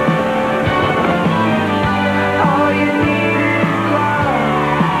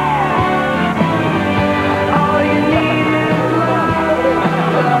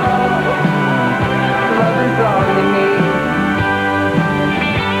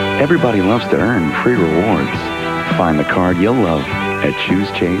 Everybody loves to earn free rewards. Find the card you'll love at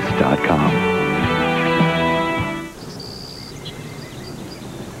ChooseChase.com.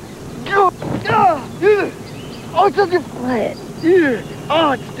 Oh, it's on your foot.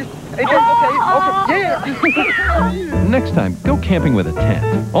 Oh, it's just... Okay, yeah. Next time, go camping with a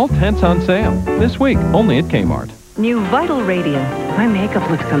tent. All tents on sale. This week, only at Kmart. New Vital Radiance. My makeup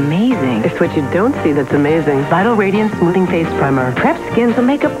looks amazing. It's what you don't see that's amazing. Vital Radiance Smoothing Face Primer. Prep skin so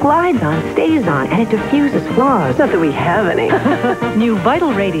makeup glides on, stays on, and it diffuses flaws. Not that we have any. New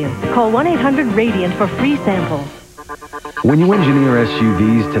Vital Radiance. Call 1-800-RADIANT for free samples. When you engineer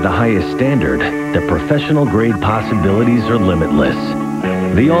SUVs to the highest standard, the professional-grade possibilities are limitless.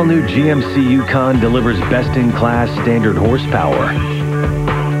 The all-new GMC Yukon delivers best-in-class standard horsepower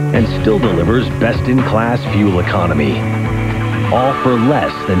and still delivers best-in-class fuel economy. All for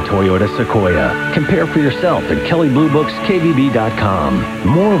less than Toyota Sequoia. Compare for yourself at Kelley Blue Book's KBB.com.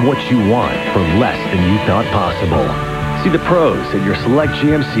 More of what you want for less than you thought possible. See the pros at your select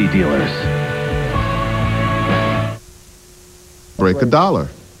GMC dealers. Break a dollar.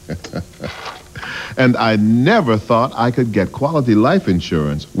 And I never thought I could get quality life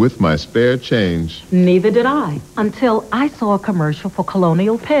insurance with my spare change. Neither did I, until I saw a commercial for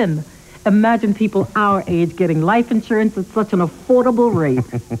Colonial Penn. Imagine people our age getting life insurance at such an affordable rate.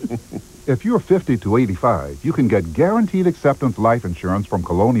 If you're 50 to 85, you can get guaranteed acceptance life insurance from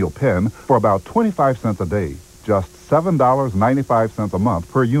Colonial Penn for about 25 cents a day, just $7.95 a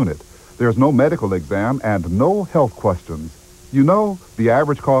month per unit. There's no medical exam and no health questions. You know, the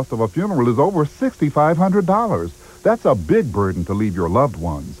average cost of a funeral is over $6,500. That's a big burden to leave your loved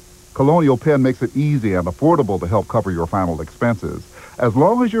ones. Colonial Penn makes it easy and affordable to help cover your final expenses. As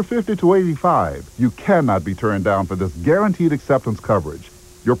long as you're 50 to 85, you cannot be turned down for this guaranteed acceptance coverage.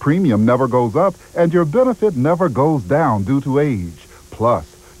 Your premium never goes up, and your benefit never goes down due to age. Plus,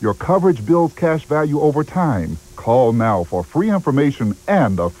 your coverage builds cash value over time. Call now for free information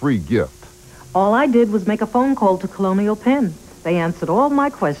and a free gift. All I did was make a phone call to Colonial Penn. They answered all my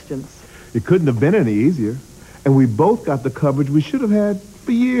questions. It couldn't have been any easier. And we both got the coverage we should have had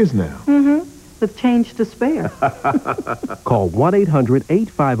for years now. Mm-hmm. With change to spare. Call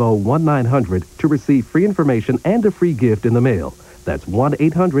 1-800-850-1900 to receive free information and a free gift in the mail. That's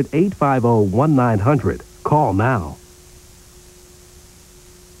 1-800-850-1900. Call now.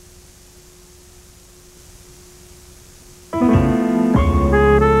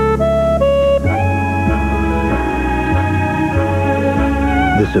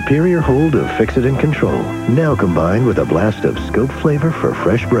 The superior hold of Fix-It and Control, now combined with a blast of scope flavor for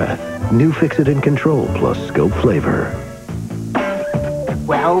fresh breath. New Fix-It and Control plus scope flavor.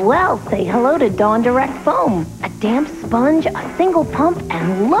 Well, say hello to Dawn Direct Foam. A damp sponge, a single pump,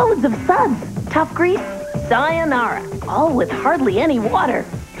 and loads of suds. Tough grease, sayonara. All with hardly any water.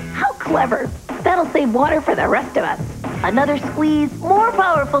 How clever. That'll save water for the rest of us. Another squeeze, more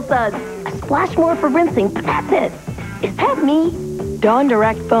powerful suds. A splash more for rinsing, but that's it. Is that me? Dawn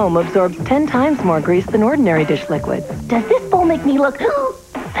Direct Foam absorbs 10 times more grease than ordinary dish liquid. Does this bowl make me look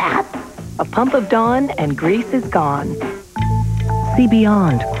fat? A pump of Dawn and grease is gone. See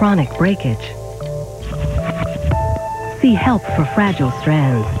beyond chronic breakage. See help for fragile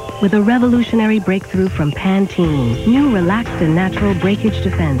strands with a revolutionary breakthrough from Pantene. New relaxed and natural breakage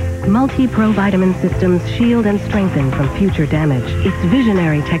defense. Multi-Pro vitamin systems shield and strengthen from future damage. It's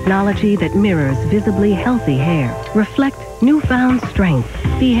visionary technology that mirrors visibly healthy hair. Reflect newfound strength.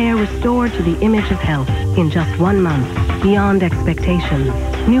 See hair restored to the image of health in just 1 month. Beyond expectations.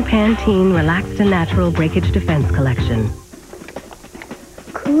 New Pantene Relaxed and Natural Breakage Defense Collection.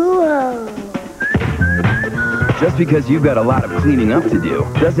 Cool. Just because you've got a lot of cleaning up to do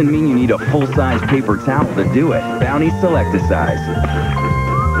doesn't mean you need a full-size paper towel to do it. Bounty Select-A-Size.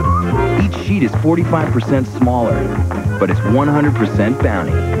 Each sheet is 45% smaller, but it's 100%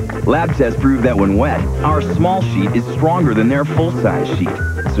 Bounty. Lab tests prove that when wet, our small sheet is stronger than their full-size sheet.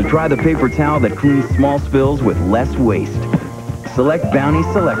 So try the paper towel that cleans small spills with less waste. Select Bounty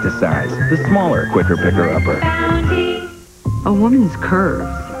Select-A-Size, the smaller, quicker picker-upper. A woman's curves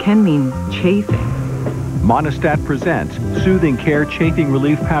can mean chafing. Monistat presents Soothing Care Chafing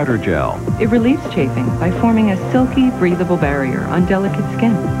Relief Powder Gel. It relieves chafing by forming a silky, breathable barrier on delicate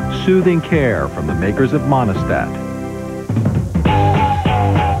skin. Soothing Care from the makers of Monistat.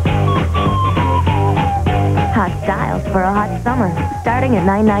 Hot styles for a hot summer, starting at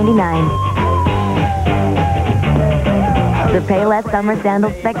 $9.99. The Payless Summer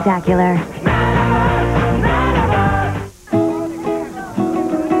Sandal Spectacular.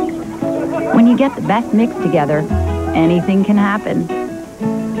 When you get the best mix together, anything can happen.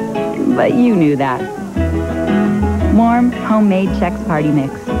 But you knew that. Warm, homemade Chex Party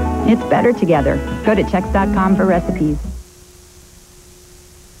Mix. It's better together. Go to Chex.com for recipes.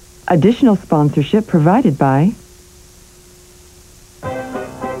 Additional sponsorship provided by...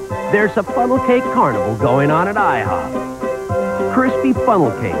 There's a funnel cake carnival going on at IHOP. Crispy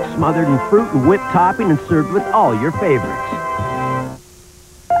funnel cake smothered in fruit and whipped topping and served with all your favorites.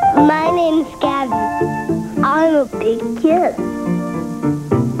 My name's Gabby. I'm a big kid.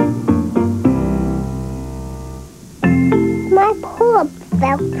 My pull-up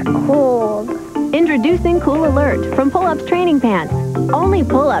felt cold. Introducing Cool Alert from Pull-Ups Training Pants. Only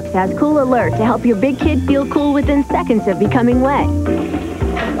Pull-Ups has Cool Alert to help your big kid feel cool within seconds of becoming wet.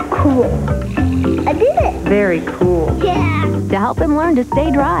 Cool. I did it. Very cool. Yeah. To help him learn to stay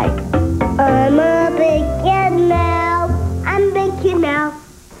dry. I'm a big kid now. I'm a big kid now.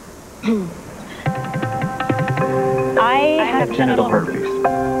 I have genital herpes,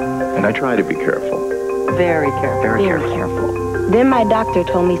 and I try to be careful. Very careful. Very careful. Then my doctor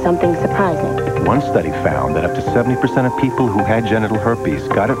told me something surprising. One study found that up to 70% of people who had genital herpes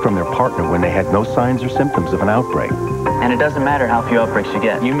got it from their partner when they had no signs or symptoms of an outbreak. And it doesn't matter how few outbreaks you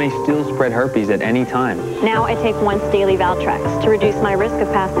get. You may still spread herpes at any time. Now I take once daily Valtrex to reduce my risk of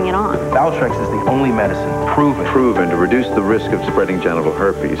passing it on. Valtrex is the only medicine proven to reduce the risk of spreading genital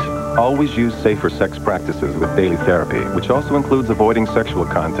herpes. Always use safer sex practices with daily therapy, which also includes avoiding sexual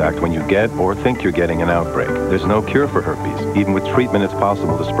contact when you get or think you're getting an outbreak. There's no cure for herpes. Even with treatment, it's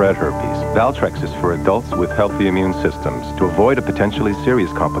possible to spread herpes. Valtrex is for adults with healthy immune systems. To avoid a potentially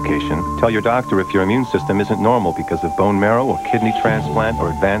serious complication, tell your doctor if your immune system isn't normal because of bone marrow or kidney transplant or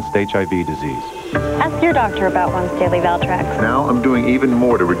advanced HIV disease. Ask your doctor about once daily Valtrex. Now I'm doing even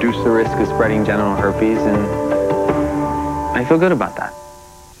more to reduce The risk of spreading genital herpes, and I feel good about that.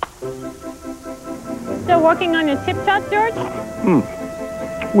 Still working on your chip shot, George?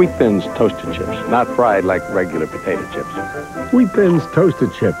 Wheat Thins toasted chips, not fried like regular potato chips. Wheat Thins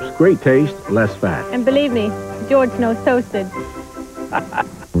toasted chips, great taste, less fat. And believe me, George knows toasted.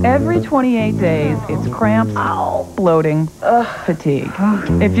 Every 28 days, it's cramps, bloating, fatigue.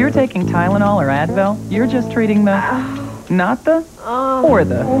 If you're taking Tylenol or Advil, you're just treating the, not the, or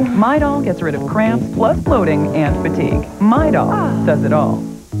the. Midol gets rid of cramps plus bloating and fatigue. Midol does it all.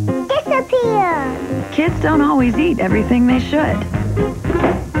 Disappear! Kids don't always eat everything they should.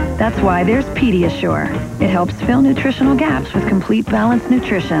 That's why there's Pediasure. It helps fill nutritional gaps with complete balanced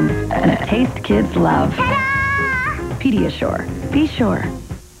nutrition and a taste kids love. Pediasure. Be sure.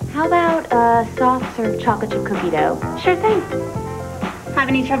 How about a soft serve chocolate chip cookie dough? Sure thing. Have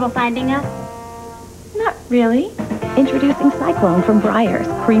any trouble finding us? Not really. Introducing Cyclone from Breyers.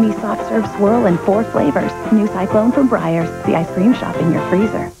 Creamy soft serve swirl in 4 flavors. New Cyclone from Breyers. The ice cream shop in your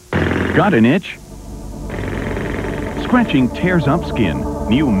freezer. Got an itch? Scratching tears up skin.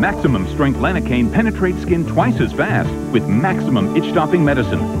 New maximum strength Lanacaine penetrates skin twice as fast with maximum itch-stopping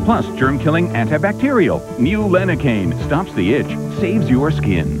medicine, plus germ-killing antibacterial. New Lanacaine stops the itch, saves your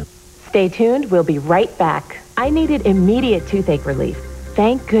skin. Stay tuned. We'll be right back. I needed immediate toothache relief.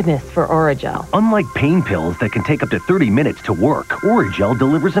 Thank goodness for Oragel. Unlike pain pills that can take up to 30 minutes to work, Oragel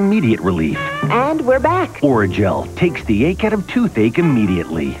delivers immediate relief. And we're back. Oragel takes the ache out of toothache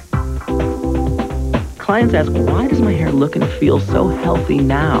immediately. Clients ask, why does my hair look and feel so healthy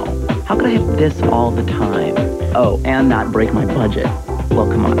now? How could I have this all the time? Oh, and not break my budget. Well,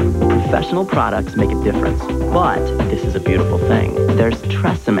 come on. Professional products make a difference. But this is a beautiful thing. There's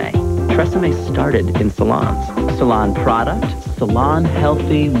Tresemme. Tresemme started in salons. Salon product, salon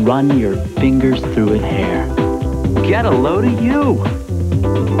healthy, run your fingers through it hair. Get a load of you.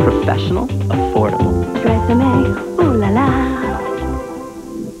 Professional, affordable. Tresemme. Ooh la la.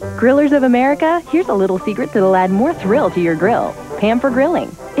 Grillers of America, here's a little secret that'll add more thrill to your grill. Pam for Grilling.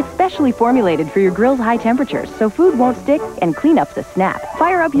 It's specially formulated for your grill's high temperatures, so food won't stick and cleanup's a snap.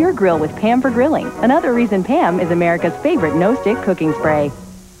 Fire up your grill with Pam for Grilling. Another reason Pam is America's favorite no-stick cooking spray.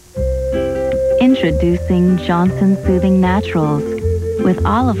 Introducing Johnson Soothing Naturals. With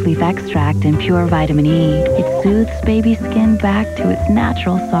olive leaf extract and pure vitamin E, it soothes baby skin back to its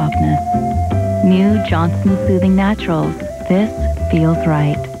natural softness. New Johnson Soothing Naturals. This feels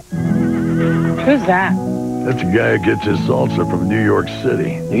right. Who's that? That's a guy who gets his salsa from New York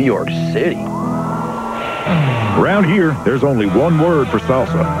City. New York City? Around here, there's only one word for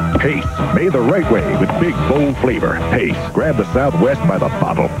salsa. Pace. Made the right way with big, bold flavor. Pace. Grab the Southwest by the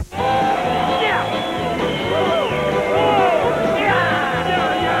bottle.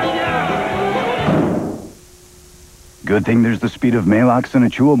 Good thing there's the speed of Maalox in a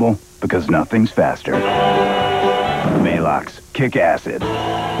chewable, because nothing's faster. Maalox. Kick acid.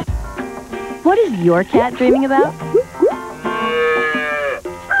 What is your cat dreaming about?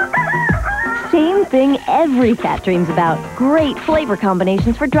 Same thing every cat dreams about. Great flavor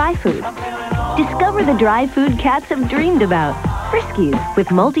combinations for dry food. Discover the dry food cats have dreamed about. Friskies with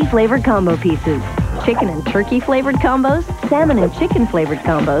multi-flavored combo pieces. Chicken and turkey flavored combos, salmon and chicken flavored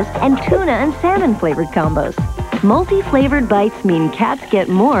combos, and tuna and salmon flavored combos. Multi-flavored bites mean cats get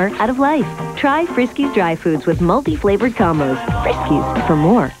more out of life. Try Friskies dry foods with multi-flavored combos. Friskies for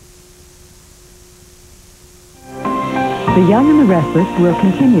more. The Young and the Restless will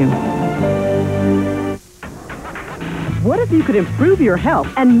continue. What if you could improve your health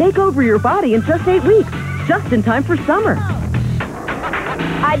and make over your body in just 8 weeks? Just in time for summer.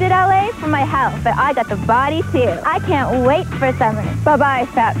 I did LA for my health, but I got the body too. I can't wait for summer. Bye-bye,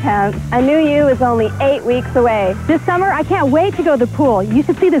 Fat Pants. A new you is only 8 weeks away. This summer, I can't wait to go to the pool. You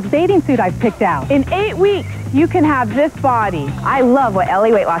should see this bathing suit I've picked out. In 8 weeks, you can have this body. I love what LA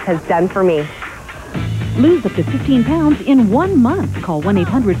Weight Loss has done for me. Lose up to 15 pounds in 1 month. Call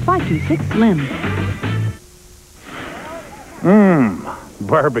 1-800-526-SLIM.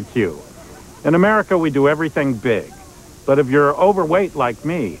 Barbecue. In America, we do everything big. But if you're overweight like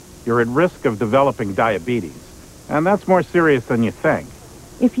me, you're at risk of developing diabetes. And that's more serious than you think.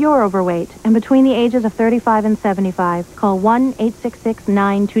 If you're overweight and between the ages of 35 and 75, call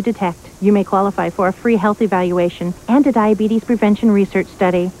 1-866-9-2-DETECT. You may qualify for a free health evaluation and a diabetes prevention research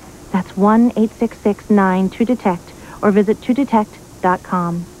study. That's 1-866-9-2-DETECT or visit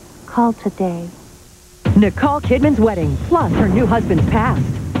 2detect.com. Call today. Nicole Kidman's wedding, plus her new husband's past.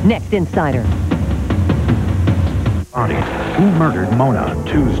 Next Insider. Arnie, who murdered Mona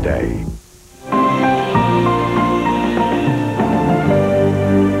Tuesday?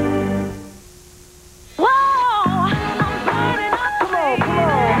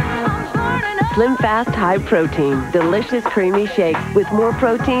 Slim Fast High Protein. Delicious creamy shakes with more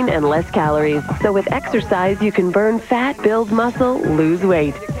protein and less calories. So with exercise, you can burn fat, build muscle, lose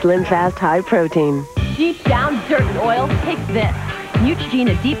weight. Slim Fast High Protein. Deep down dirt and oil, take this.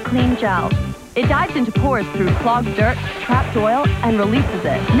 Neutrogena Deep Clean Gel. It dives into pores through clogged dirt, trapped oil, and releases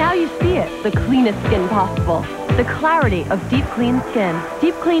it. Now you see it, the cleanest skin possible. The clarity of deep clean skin.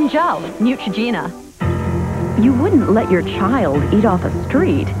 Deep Clean Gel, Neutrogena. You wouldn't let your child eat off a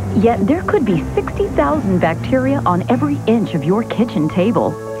street, yet there could be 60,000 bacteria on every inch of your kitchen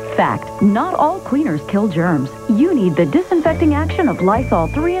table. Fact, not all cleaners kill germs. You need the disinfecting action of Lysol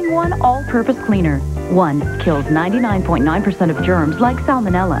 3-in-1 All-Purpose Cleaner. 1 kills 99.9% of germs like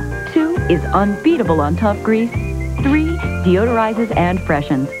Salmonella. 2 is unbeatable on tough grease. 3 deodorizes and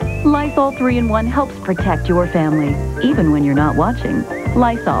freshens. Lysol 3-in-1 helps protect your family, even when you're not watching.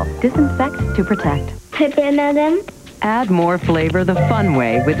 Lysol, disinfect to protect. Pepper, madame. Add more flavor the fun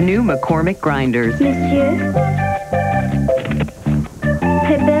way with new McCormick grinders. Monsieur.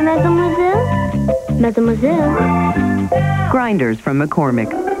 Pepper, mademoiselle. Mademoiselle. Grinders from McCormick.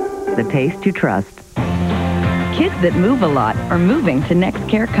 The taste you trust. Kids that move a lot are moving to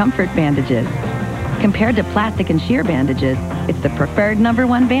NextCare Comfort Bandages. Compared to plastic and sheer bandages, it's the preferred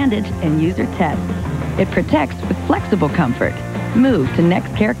 #1 bandage in user tests. It protects with flexible comfort. Move to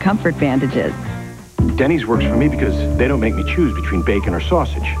NextCare Comfort Bandages. Denny's works for me because they don't make me choose between bacon or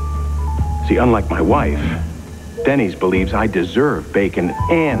sausage. See, unlike my wife, Denny's believes I deserve bacon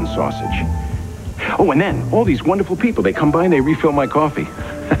and sausage. Oh, and then all these wonderful people, they come by and they refill my coffee.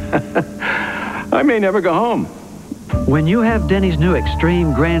 I may never go home. When you have Denny's new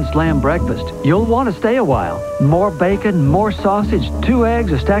Extreme Grand Slam breakfast, you'll want to stay a while. More bacon, more sausage, 2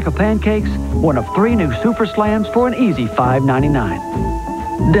 eggs, a stack of pancakes, one of 3 new Super Slams for an easy $5.99.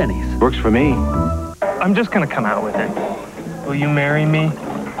 Denny's. Works for me. I'm just gonna come out with it. Will you marry me?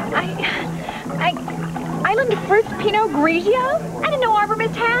 Island Fruits Pinot Grigio? I didn't know Arbor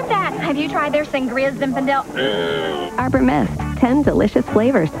Mist had that. Have you tried their Sangria Zinfandel? Arbor Mist. 10 delicious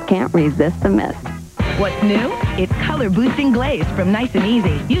flavors. Can't resist the mist. What's new? It's color-boosting glaze from Nice and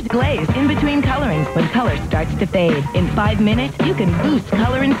Easy. Use glaze in between colorings when color starts to fade. In 5 minutes, you can boost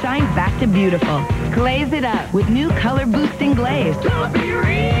color and shine back to beautiful. Glaze it up with new color-boosting glaze from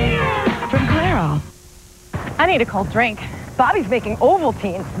Clairol. I need a cold drink. Bobby's making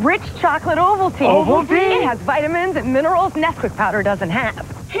Ovaltine. Rich chocolate Ovaltine. Ovaltine? It has vitamins and minerals Nesquik powder doesn't have.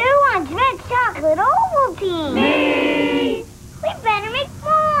 Who wants rich chocolate Ovaltine? Me! We better make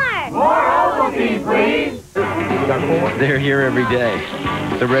more. More Ovaltine, please. They're here every day.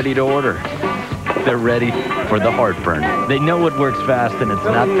 They're ready to order. They're ready for the heartburn. They know what works fast, and it's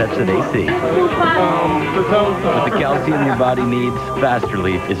not Pepsi AC. With the calcium your body needs, Fast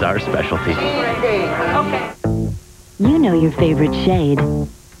Relief is our specialty. You know your favorite shade.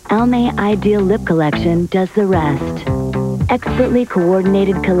 Almay Ideal Lip Collection does the rest. Expertly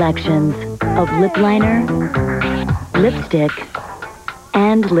coordinated collections of lip liner, lipstick,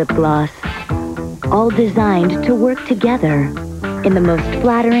 and lip gloss. All designed to work together in the most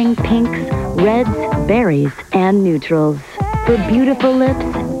flattering pinks, reds, berries, and neutrals. For beautiful lips,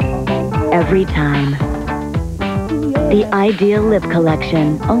 every time. The Ideal Lip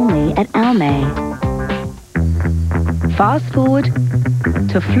Collection, only at Almay. Fast forward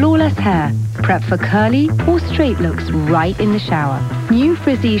to flawless hair, prep for curly or straight looks right in the shower. New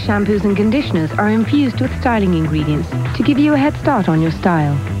Frizzy shampoos and conditioners are infused with styling ingredients to give you a head start on your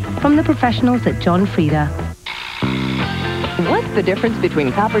style. From the professionals at John Frieda. What's the difference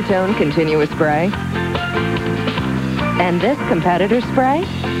between Coppertone Continuous Spray and this competitor spray?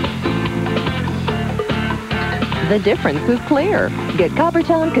 The difference is clear. Get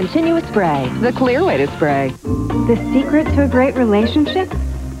Coppertone Continuous Spray, the clear way to spray. The secret to a great relationship?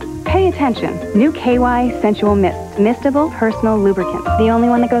 Pay attention. New KY Sensual Mists. Mistable Personal Lubricant. The only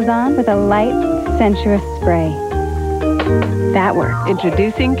one that goes on with a light, sensuous spray. That works.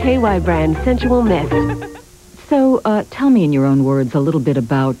 Introducing KY brand Sensual Mist. So, tell me in your own words a little bit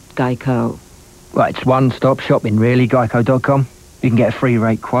about Geico. Right, it's one-stop shopping, really, Geico.com. You can get a free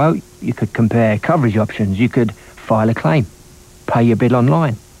rate quote. You could compare coverage options. You could file a claim, pay your bill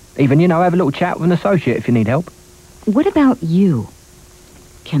online. Even, have a little chat with an associate if you need help. What about you?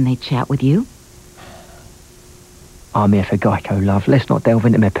 Can they chat with you? I'm here for Geico, love. Let's not delve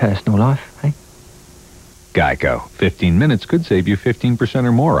into my personal life, eh? Geico. 15 minutes could save you 15%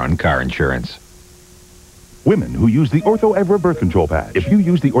 or more on car insurance. Women who use the Ortho-Evra birth control patch. If you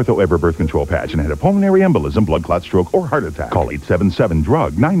use the Ortho-Evra birth control patch and had a pulmonary embolism, blood clot, stroke, or heart attack, call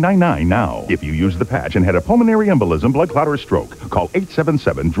 877-DRUG-999 now. If you use the patch and had a pulmonary embolism, blood clot, or stroke, call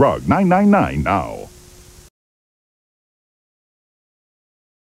 877-DRUG-999 now.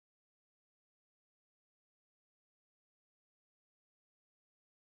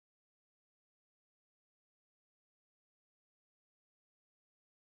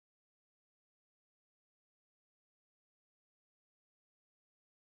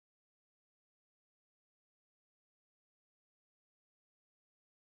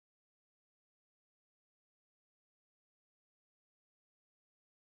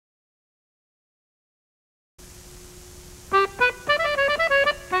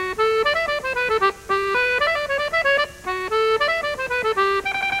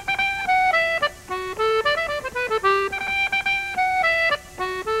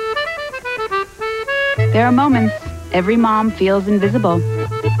 There are moments every mom feels invisible.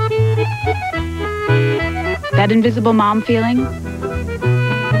 That invisible mom feeling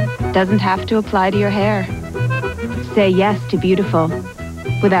doesn't have to apply to your hair. Say yes to beautiful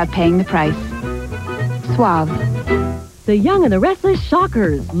without paying the price. Suave. The Young and the Restless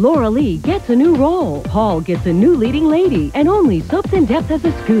Shockers. Laura Lee gets a new role. Paul gets a new leading lady. And only Soaps in Depth has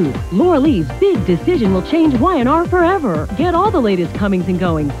a scoop. Laura Lee's big decision will change Y&R forever. Get all the latest comings and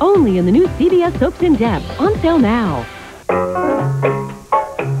goings only in the new CBS Soaps in Depth. On sale now.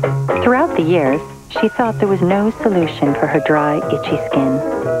 Throughout the years, she thought there was no solution for her dry, itchy skin.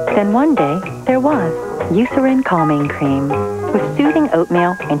 Then one day, there was. Eucerin Calming Cream. With soothing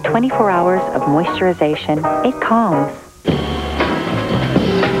oatmeal and 24 hours of moisturization, it calms.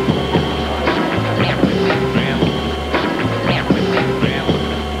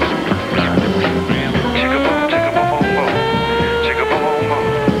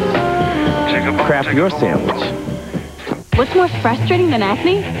 Craft your sandwich. What's more frustrating than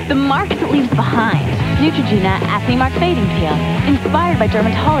acne? The marks it leaves behind. Neutrogena Acne Mark Fading Peel. Inspired by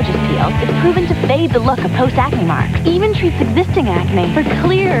dermatologist peels, it's proven to fade the look of post-acne marks. Even treats existing acne for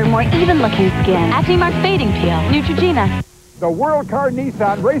clearer, more even-looking skin. Acne Mark Fading Peel. Neutrogena. The World Car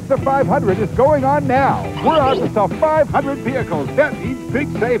Nissan Race to 500 is going on now. We're out to sell 500 vehicles. That means big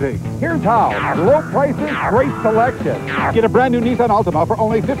savings. Here's how. Low prices, great selection. Get a brand new Nissan Altima for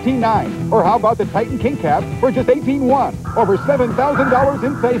only $15,900. Or how about the Titan King Cab for just $18,100? Over $7,000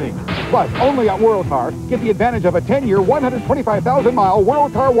 in savings. Plus, only at World Car, get the advantage of a 10-year, 125,000-mile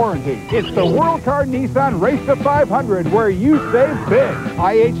World Car warranty. It's the World Car Nissan Race to 500 where you save big.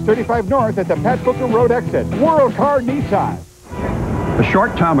 IH 35 North at the Pat Booker Road exit. World Car Nissan. A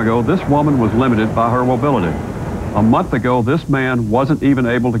short time ago, this woman was limited by her mobility. A month ago, this man wasn't even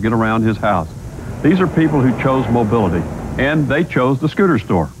able to get around his house. These are people who chose mobility, and they chose the scooter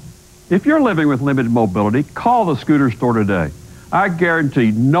store. If you're living with limited mobility, call the scooter store today. I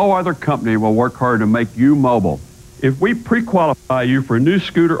guarantee no other company will work harder to make you mobile. If we pre-qualify you for a new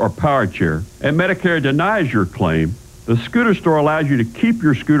scooter or power chair, and Medicare denies your claim, the scooter store allows you to keep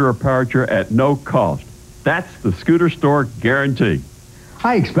your scooter or power chair at no cost. That's the scooter store guarantee.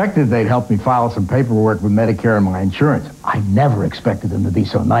 I expected they'd help me file some paperwork with Medicare and my insurance. I never expected them to be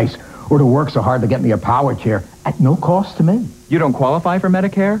so nice or to work so hard to get me a power chair at no cost to me. You don't qualify for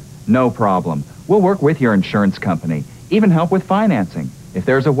Medicare? No problem. We'll work with your insurance company, even help with financing. If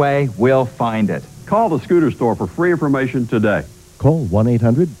there's a way, we'll find it. Call the scooter store for free information today. Call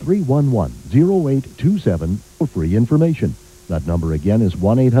 1-800-311-0827 for free information. That number again is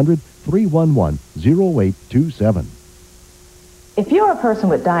 1-800-311-0827. If you're a person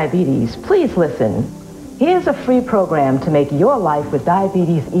with diabetes, please listen. Here's a free program to make your life with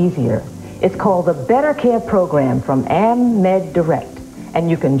diabetes easier. It's called the Better Care Program from AmMed Direct, and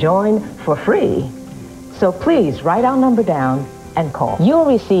you can join for free. So please write our number down and call. You'll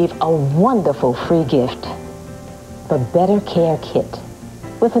receive a wonderful free gift, the Better Care Kit,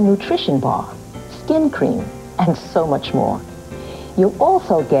 with a nutrition bar, skin cream, and so much more. You'll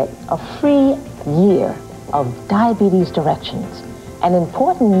also get a free year of diabetes directions, an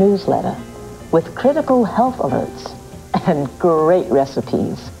important newsletter with critical health alerts and great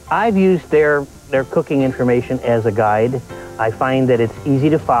recipes. I've used their cooking information as a guide. I find that it's easy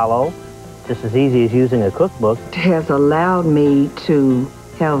to follow, just as easy as using a cookbook. It has allowed me to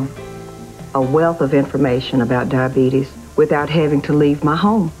have a wealth of information about diabetes without having to leave my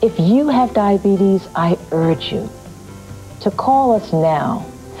home. If you have diabetes, I urge you, to call us now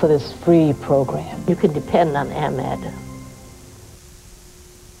for this free program. You can depend on AMED.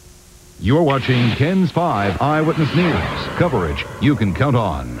 You're watching KENS-5 Eyewitness News. Coverage you can count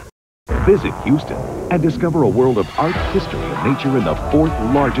on. Visit Houston and discover a world of art, history, and nature in the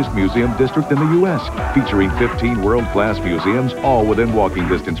 4th largest museum district in the U.S., featuring 15 world-class museums, all within walking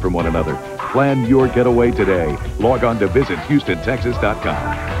distance from one another. Plan your getaway today. Log on to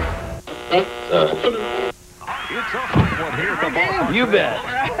visithoustontexas.com. You bet.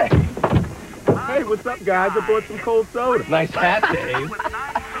 Hey, what's up, guys? I bought some cold soda. Nice hat, Dave.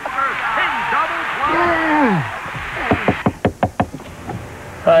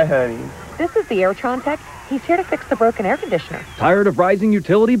 Hi, honey. This is the Airtron tech. He's here to fix the broken air conditioner. Tired of rising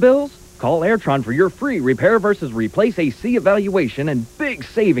utility bills? Call Airtron for your free repair versus replace AC evaluation and big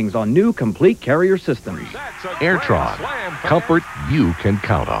savings on new complete carrier systems. Airtron. Comfort you can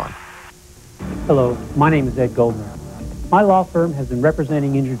count on. Hello, my name is Ed Goldner. My law firm has been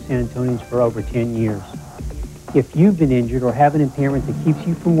representing injured San Antonians for over 10 years. If you've been injured or have an impairment that keeps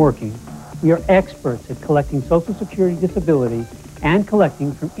you from working, we are experts at collecting Social Security disability and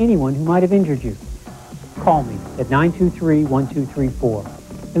collecting from anyone who might have injured you. Call me at 923-1234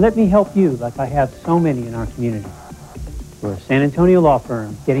 and let me help you like I have so many in our community. We're a San Antonio law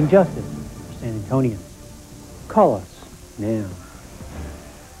firm getting justice for San Antonians. Call us now.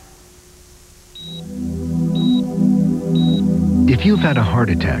 If you've had a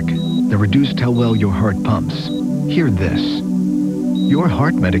heart attack that reduced how well your heart pumps, hear this. Your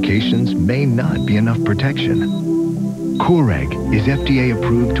heart medications may not be enough protection. Coreg is FDA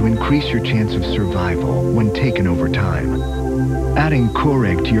approved to increase your chance of survival when taken over time. Adding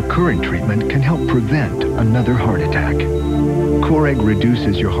Coreg to your current treatment can help prevent another heart attack. Coreg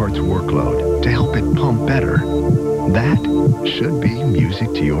reduces your heart's workload to help it pump better. That should be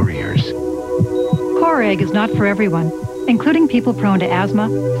music to your ears. Coreg is not for everyone, including people prone to asthma,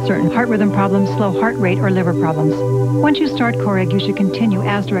 certain heart rhythm problems, slow heart rate, or liver problems. Once you start Coreg, you should continue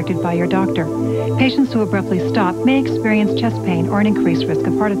as directed by your doctor. Patients who abruptly stop may experience chest pain or an increased risk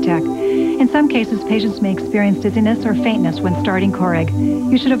of heart attack. In some cases, patients may experience dizziness or faintness when starting Coreg.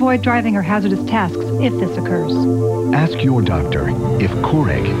 You should avoid driving or hazardous tasks if this occurs. Ask your doctor if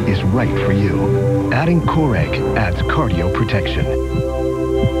Coreg is right for you. Adding Coreg adds cardio protection.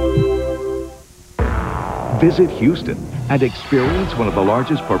 Visit Houston and experience one of the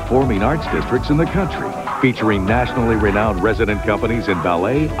largest performing arts districts in the country, featuring nationally renowned resident companies in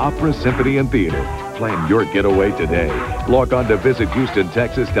ballet, opera, symphony, and theater. Plan your getaway today. Log on to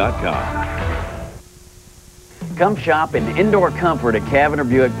visithoustontexas.com. Come shop in indoor comfort at Cavener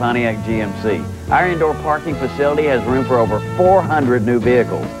Buick Pontiac GMC. Our indoor parking facility has room for over 400 new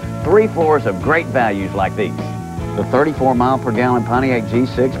vehicles. 3 floors of great values like these. The 34-mile-per-gallon Pontiac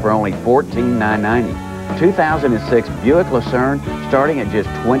G6 for only $14,990. 2006 Buick Lucerne starting at just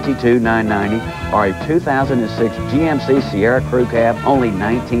 $22,990, or a 2006 GMC Sierra Crew Cab only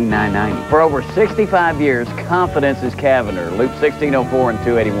 $19,990. For over 65 years, confidence is Cavener, Loop 1604 and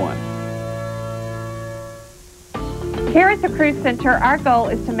 281. Here at the Cruise Center, our goal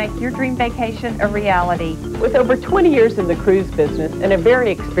is to make your dream vacation a reality. With over 20 years in the cruise business and a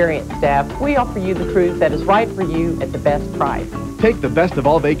very experienced staff, we offer you the cruise that is right for you at the best price. Take the best of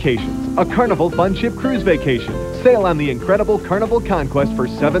all vacations, a Carnival Fun Ship Cruise Vacation. Sail on the incredible Carnival Conquest for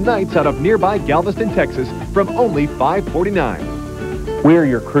 7 nights out of nearby Galveston, Texas from only $549. We're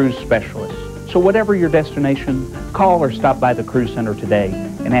your cruise specialists. So whatever your destination, call or stop by the Cruise Center today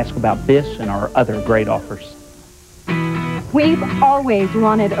and ask about this and our other great offers. We've always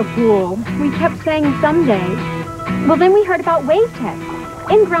wanted a pool. We kept saying someday. Well, then we heard about WaveTech.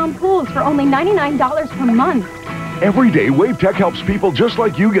 In-ground pools for only $99 per month. Every day, WaveTech helps people just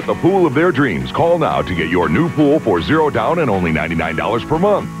like you get the pool of their dreams. Call now to get your new pool for $0 down and only $99 per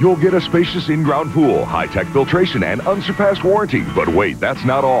month. You'll get a spacious in-ground pool, high-tech filtration, and unsurpassed warranty. But wait, that's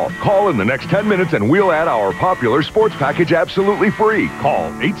not all. Call in the next 10 minutes and we'll add our popular sports package absolutely free. Call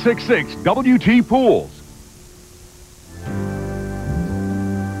 866-WT-POOLS.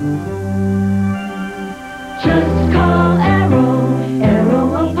 Just call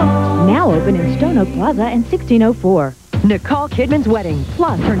Arrow of Home. Now open in Stone Oak Plaza and 1604. Nicole Kidman's wedding,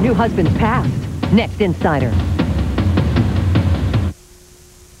 plus her new husband's past. Next Insider.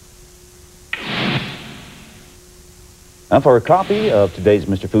 And for a copy of today's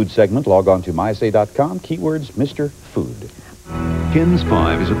Mr. Food segment, log on to mysa.com, keywords Mr. Food.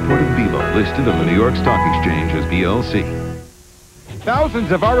 KENS-5 is a port of Vivo listed on the New York Stock Exchange as BLC. Thousands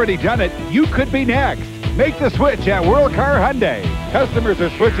have already done it. You could be next. Make the switch at World Car Hyundai. Customers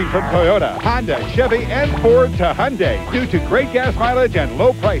are switching from Toyota, Honda, Chevy, and Ford to Hyundai due to great gas mileage and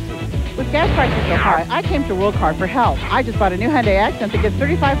low prices. With gas prices so high, I came to World Car for help. I just bought a new Hyundai Accent that gets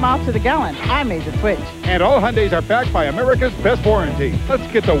 35 miles to the gallon. I made the switch. And all Hyundais are backed by America's best warranty. Let's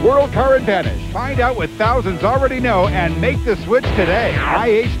get the World Car Advantage. Find out what thousands already know and make the switch today.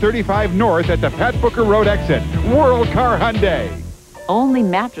 IH-35 North at the Pat Booker Road exit. World Car Hyundai. Only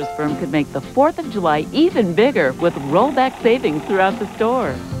Mattress Firm could make the 4th of July even bigger with rollback savings throughout the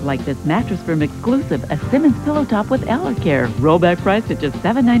store. Like this Mattress Firm exclusive, a Simmons pillow top with AllerCare. Rollback price at just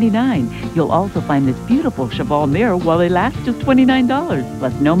 $7.99. You'll also find this beautiful cheval mirror while they last just $29.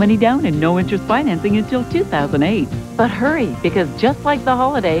 Plus no money down and no interest financing until 2008. But hurry, because just like the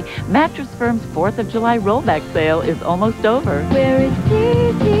holiday, Mattress Firm's 4th of July rollback sale is almost over. Where it's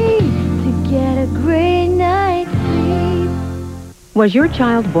easy to get a great night's sleep. Was your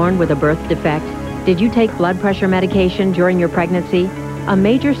child born with a birth defect? Did you take blood pressure medication during your pregnancy? A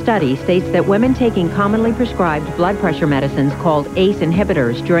major study states that women taking commonly prescribed blood pressure medicines called ACE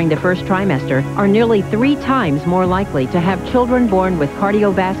inhibitors during the first trimester are nearly 3 times more likely to have children born with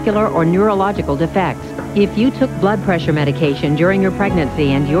cardiovascular or neurological defects. If you took blood pressure medication during your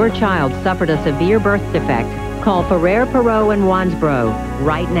pregnancy and your child suffered a severe birth defect, call Ferrer, Perot, and Wansbrough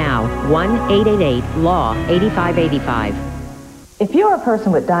right now, 1-888-LAW-8585. If you're a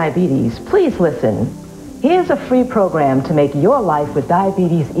person with diabetes, please listen. Here's a free program to make your life with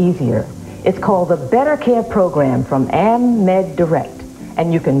diabetes easier. It's called the Better Care Program from AmMed Direct,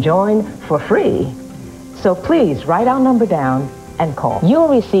 and you can join for free. So please write our number down and call. You'll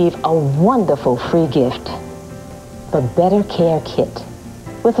receive a wonderful free gift, the Better Care Kit,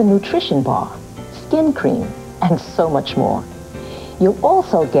 with a nutrition bar, skin cream, and so much more. You'll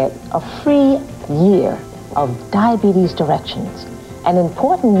also get a free year of diabetes directions, an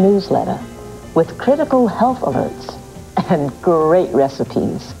important newsletter with critical health alerts and great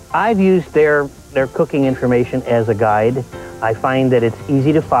recipes. I've used their cooking information as a guide. I find that it's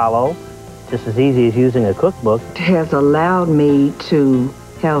easy to follow, just as easy as using a cookbook. It has allowed me to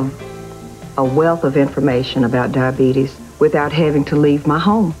have a wealth of information about diabetes without having to leave my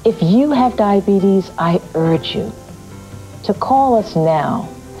home. If you have diabetes, I urge you to call us now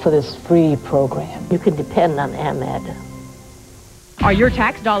for this free program. You can depend on AmMed. Are your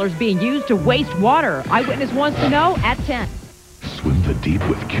tax dollars being used to waste water? Eyewitness wants to know at 10. Swim the deep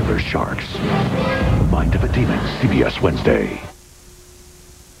with killer sharks. The Mind of a Demon, CBS Wednesday.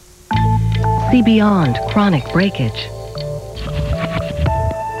 See beyond chronic breakage.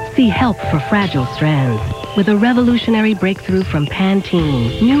 See help for fragile strands. With a revolutionary breakthrough from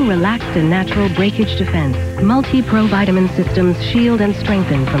Pantene, new relaxed and natural breakage defense. Multi-Pro vitamin systems shield and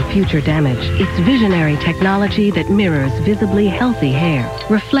strengthen from future damage. It's visionary technology that mirrors visibly healthy hair.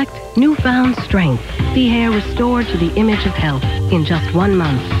 Reflect newfound strength. See hair restored to the image of health in just 1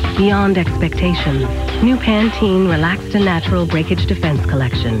 month. Beyond expectations. New Pantene Relaxed and Natural Breakage Defense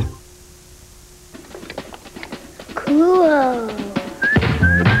Collection. Cool.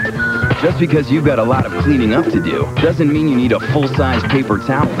 Just because you've got a lot of cleaning up to do doesn't mean you need a full-size paper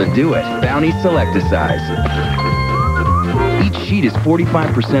towel to do it. Bounty Select-A-Size. Each sheet is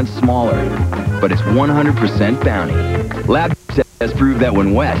 45% smaller, but it's 100% Bounty. Lab tests has proved that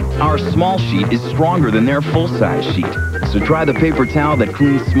when wet, our small sheet is stronger than their full-size sheet. So try the paper towel that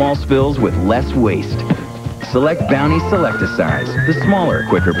cleans small spills with less waste. Select Bounty Select-A-Size, the smaller,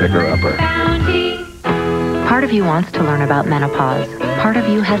 quicker picker-upper. Bounty. Part of you wants to learn about menopause. Part of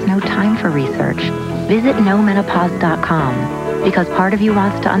you has no time for research. Visit KnowMenopause.com because part of you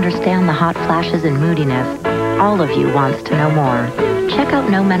wants to understand the hot flashes and moodiness. All of you wants to know more. Check out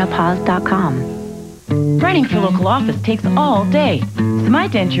KnowMenopause.com. Running for local office takes all day, so my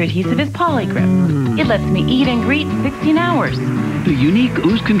denture adhesive is Polygrip. It lets me eat and greet in 16 hours. The unique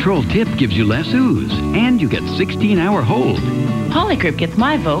ooze control tip gives you less ooze, and you get 16-hour hold. Polygrip gets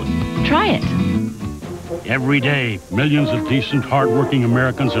my vote. Try it. Every day, millions of decent, hard-working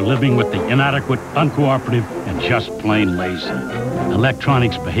Americans are living with the inadequate, uncooperative, and just plain lazy.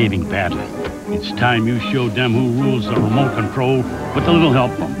 Electronics behaving badly. It's time you showed them who rules the remote control with a little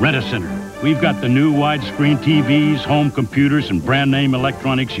help from Rent-A-Center. We've got the new widescreen TVs, home computers, and brand-name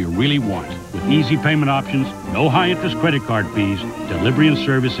electronics you really want. With easy payment options, no high-interest credit card fees, delivery and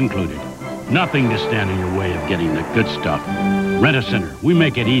service included. Nothing to stand in your way of getting the good stuff. Rent-A-Center, we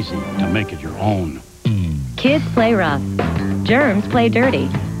make it easy to make it your own. Kids play rough. Germs play dirty.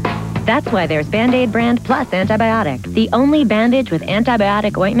 That's why there's Band-Aid brand plus antibiotic. The only bandage with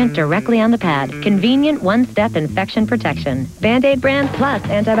antibiotic ointment directly on the pad. Convenient one-step infection protection. Band-Aid brand plus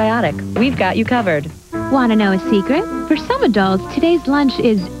antibiotic. We've got you covered. Want to know a secret? For some adults, today's lunch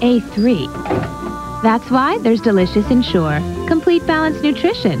is A3. That's why there's Delicious Ensure. Complete balanced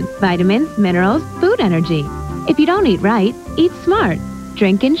nutrition, vitamins, minerals, food energy. If you don't eat right, eat smart.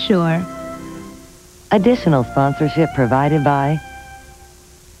 Drink Ensure. Additional sponsorship provided by...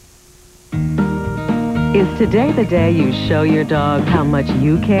 Is today the day you show your dog how much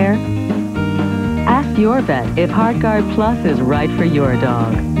you care? Ask your vet if HeartGuard Plus is right for your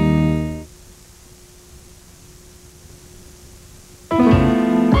dog.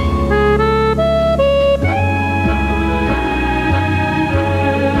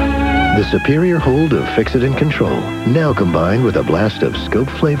 The superior hold of Fix-It and Control, now combined with a blast of scope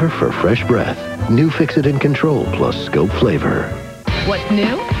flavor for fresh breath. New Fix-It and Control plus scope flavor. What's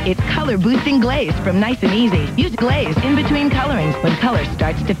new? It's color-boosting glaze from Nice and Easy. Use glaze in between colorings when color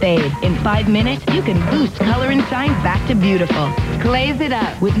starts to fade. In 5 minutes, you can boost color and shine back to beautiful. Glaze it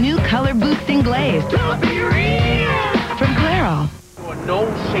up with new color-boosting glaze from Clairol. No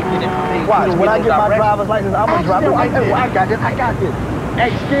shaking it. Watch, when I get my driver's license, I'm going to drive it. I got this.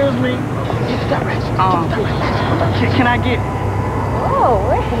 Excuse me. Can I get... Oh,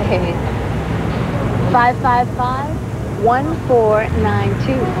 wait.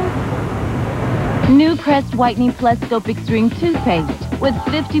 555-1492. New Crest Whitening Plus Scope Extreme toothpaste with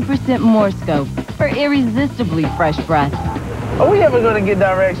 50% more scope for irresistibly fresh breath. Are we ever going to get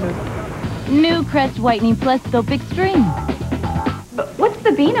directions? New Crest Whitening Plus Scope Extreme. What's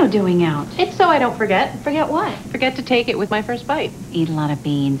the Beano doing out? It's so I don't forget. Forget what? Forget to take it with my first bite. Eat a lot of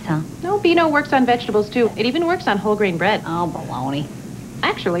beans, huh? No, Beano works on vegetables, too. It even works on whole grain bread. Oh, baloney.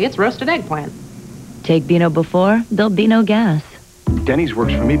 Actually, it's roasted eggplant. Take Beano before, there'll be no gas. Denny's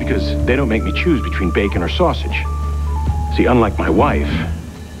works for me because they don't make me choose between bacon or sausage. See, unlike my wife,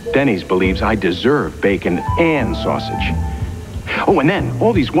 Denny's believes I deserve bacon and sausage. Oh, and then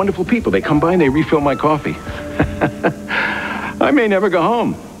all these wonderful people, they come by and they refill my coffee. I may never go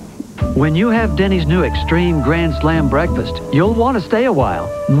home. When you have Denny's new Extreme Grand Slam breakfast, you'll want to stay a while.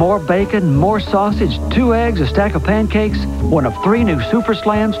 More bacon, more sausage, 2 eggs, a stack of pancakes, one of 3 new Super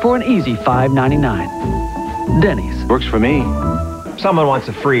Slams for an easy $5.99. Denny's. Works for me. Someone wants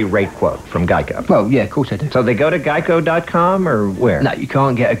a free rate quote from Geico. Well, yeah, of course I do. So they go to geico.com or where? No, you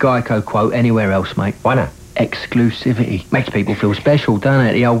can't get a Geico quote anywhere else, mate. Why not? Exclusivity. Makes people feel special, doesn't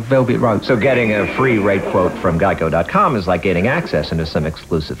it? The old velvet rope. So getting a free rate quote from geico.com is like getting access into some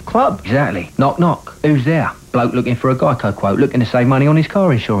exclusive club. Exactly. Knock, knock. Who's there? Bloke looking for a Geico quote, looking to save money on his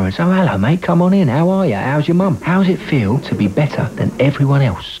car insurance. Oh, hello, mate. Come on in. How are you? How's your mum? How's it feel to be better than everyone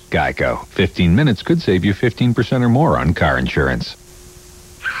else? Geico. 15 minutes could save you 15% or more on car insurance.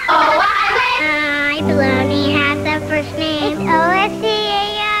 Baloney has a first name. It's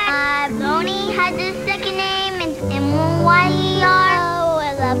O-S-C-A-R. Baloney has a second name. It's M-O-Y-E-R. Oh,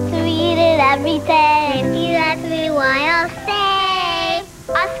 I love to read it every day. If you ask me why, I'll say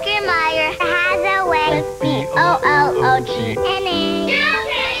Oscar Mayer has a way. B-O-L-O-G-N-A.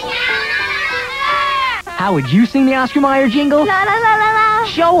 How would you sing the Oscar Mayer jingle? La la la la la.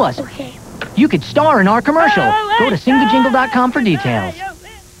 Show us. Okay. You could star in our commercial. Go to singthejingle.com for details.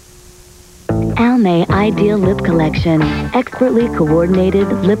 Almay Ideal Lip Collection. Expertly coordinated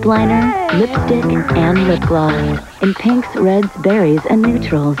lip liner, lipstick, and lip gloss. In pinks, reds, berries, and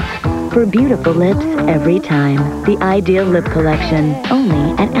neutrals. For beautiful lips every time. The Ideal Lip Collection.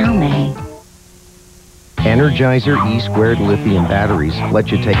 Only at Almay. Energizer E-squared lithium batteries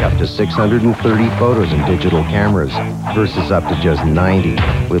let you take up to 630 photos in digital cameras versus up to just 90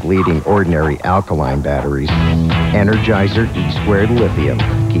 with leading ordinary alkaline batteries. Energizer E-squared lithium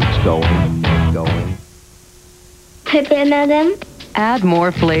keeps going. Pepe, madame. Add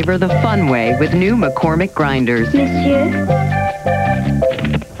more flavor the fun way with new McCormick grinders. Monsieur.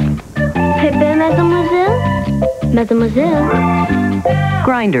 Pepe, mademoiselle. Mademoiselle.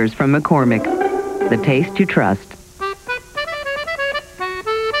 Grinders from McCormick. The taste you trust.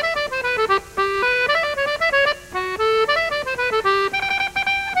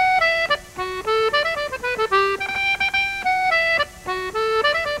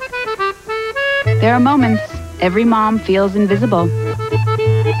 There are moments every mom feels invisible.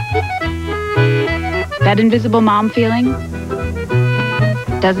 That invisible mom feeling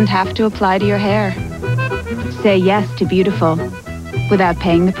doesn't have to apply to your hair. Say yes to beautiful without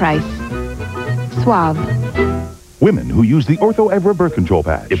paying the price. Suave. Women who use the Ortho-Evra birth control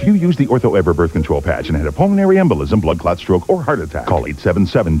patch. If you use the Ortho-Evra birth control patch and had a pulmonary embolism, blood clot, stroke, or heart attack, call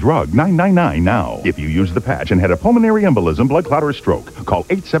 877-DRUG-999 now. If you use the patch and had a pulmonary embolism, blood clot, or stroke, call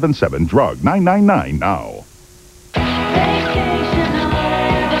 877-DRUG-999 now.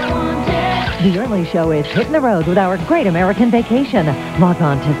 The Early Show is hitting the road with our Great American Vacation. Log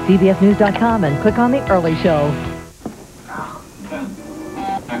on to cbsnews.com and click on The Early Show.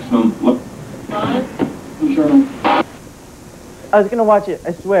 Maximum, look. I was gonna watch it,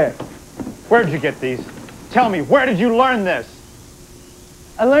 I swear. Where'd you get these? Tell me, where did you learn this?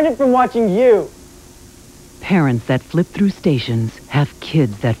 I learned it from watching you. Parents that flip through stations have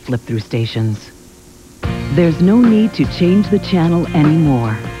kids that flip through stations. There's no need to change the channel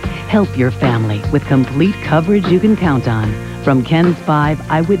anymore. Help your family with complete coverage you can count on. From KENS-5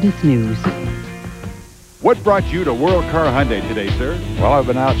 Eyewitness News. What brought you to World Car Hyundai today, sir? Well, I've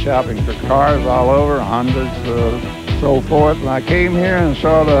been out shopping for cars all over, Hondas, so forth. And I came here and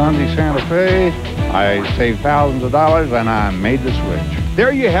saw the Hyundai Santa Fe. I saved thousands of dollars, and I made the switch.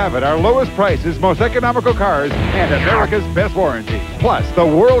 There you have it, our lowest prices, most economical cars, and America's best warranty. Plus, the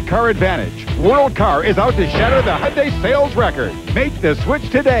World Car Advantage. World Car is out to shatter the Hyundai sales record. Make the switch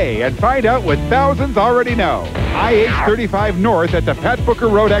today and find out what thousands already know. IH-35 North at the Pat Booker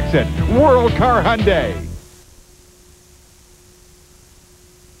Road exit. World Car Hyundai.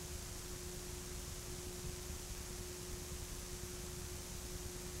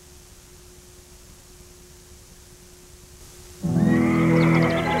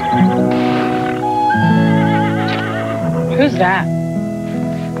 Who's that?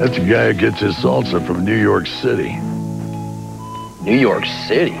 That's a guy who gets his salsa from New York City. New York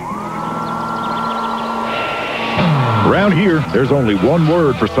City? Around here, there's only one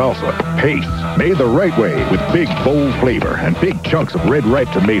word for salsa. Pace. Made the right way with big, bold flavor and big chunks of red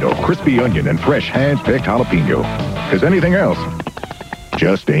ripe tomato, crispy onion, and fresh hand-picked jalapeno. Because anything else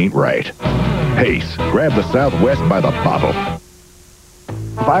just ain't right. Pace. Grab the Southwest by the bottle.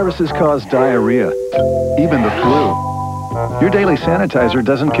 Viruses cause diarrhea, even the flu. Your daily sanitizer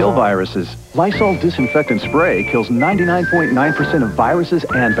doesn't kill viruses. Lysol disinfectant spray kills 99.9% of viruses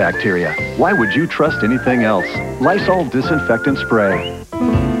and bacteria. Why would you trust anything else? Lysol disinfectant spray.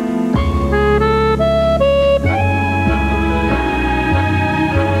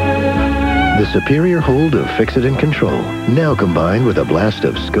 The superior hold of Fix-It and Control, now combined with a blast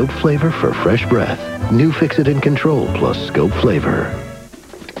of scope flavor for fresh breath. New Fix-It and Control plus scope flavor.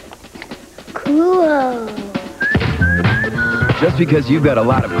 Cool. Just because you've got a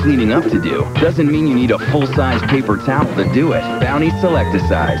lot of cleaning up to do doesn't mean you need a full-size paper towel to do it. Bounty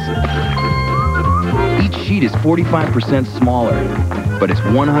Select-A-Size. Each sheet is 45% smaller, but it's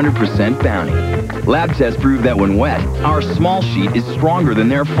 100% Bounty. Lab tests prove that when wet, our small sheet is stronger than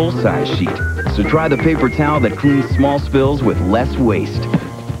their full-size sheet. So try the paper towel that cleans small spills with less waste.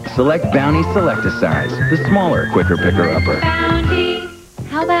 Select Bounty Select-A-Size, the smaller, quicker picker-upper. Bounty.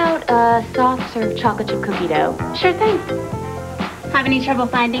 How about a soft serve chocolate chip cookie dough? Sure thing. Have any trouble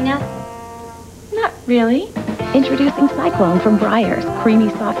finding us? Not really. Introducing Cyclone from Breyers. Creamy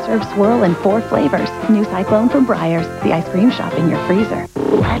soft serve swirl in 4 flavors. New Cyclone from Breyers. The ice cream shop in your freezer.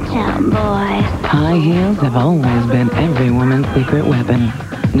 Watch out, boys. High heels have always been every woman's secret weapon.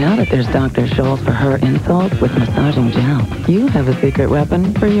 Now that there's Dr. Scholl's for her insoles with massaging gel, you have a secret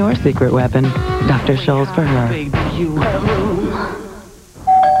weapon for your secret weapon. Dr. Scholl's for her.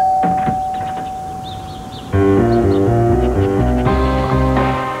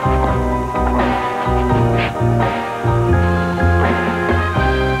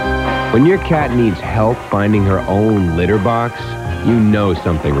 When your cat needs help finding her own litter box, you know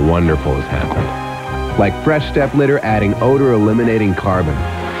something wonderful has happened. Like Fresh Step Litter adding odor-eliminating carbon.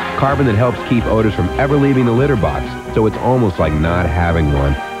 Carbon that helps keep odors from ever leaving the litter box, so it's almost like not having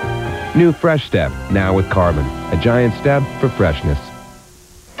one. New Fresh Step, now with carbon. A giant step for freshness.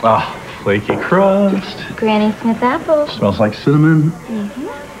 Ah, flaky crust. Granny Smith apple. Smells like cinnamon. Mm-hmm.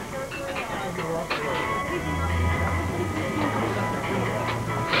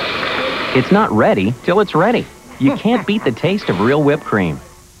 It's not ready till it's ready. You can't beat the taste of real whipped cream.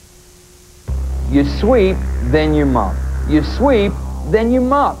 You sweep, then you mop. You sweep, then you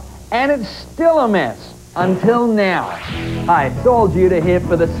mop. And it's still a mess. Until now. Hi, it's all Judah here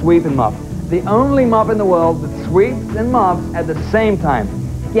for the Sweep and Mop. The only mop in the world that sweeps and mops at the same time.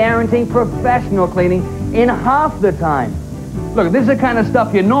 Guaranteeing professional cleaning in half the time. Look, this is the kind of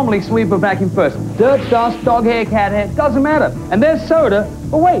stuff you normally sweep or vacuum first. Dirt, dust, dog hair, cat hair, doesn't matter. And there's soda.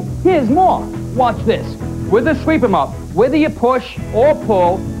 But wait, here's more. Watch this. With the Sweep and Mop, whether you push or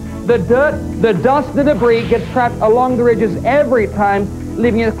pull, the dirt, the dust, the debris gets trapped along the ridges every time,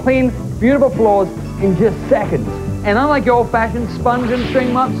 leaving you clean, beautiful floors in just seconds. And unlike your old-fashioned sponge and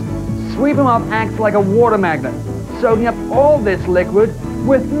string mops, Sweep and Mop acts like a water magnet, soaking up all this liquid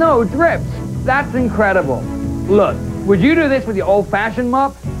with no drips. That's incredible. Look, would you do this with your old-fashioned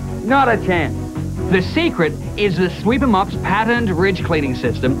mop? Not a chance. The secret is the Sweep and Mop's patented ridge cleaning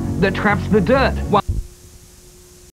system that traps the dirt while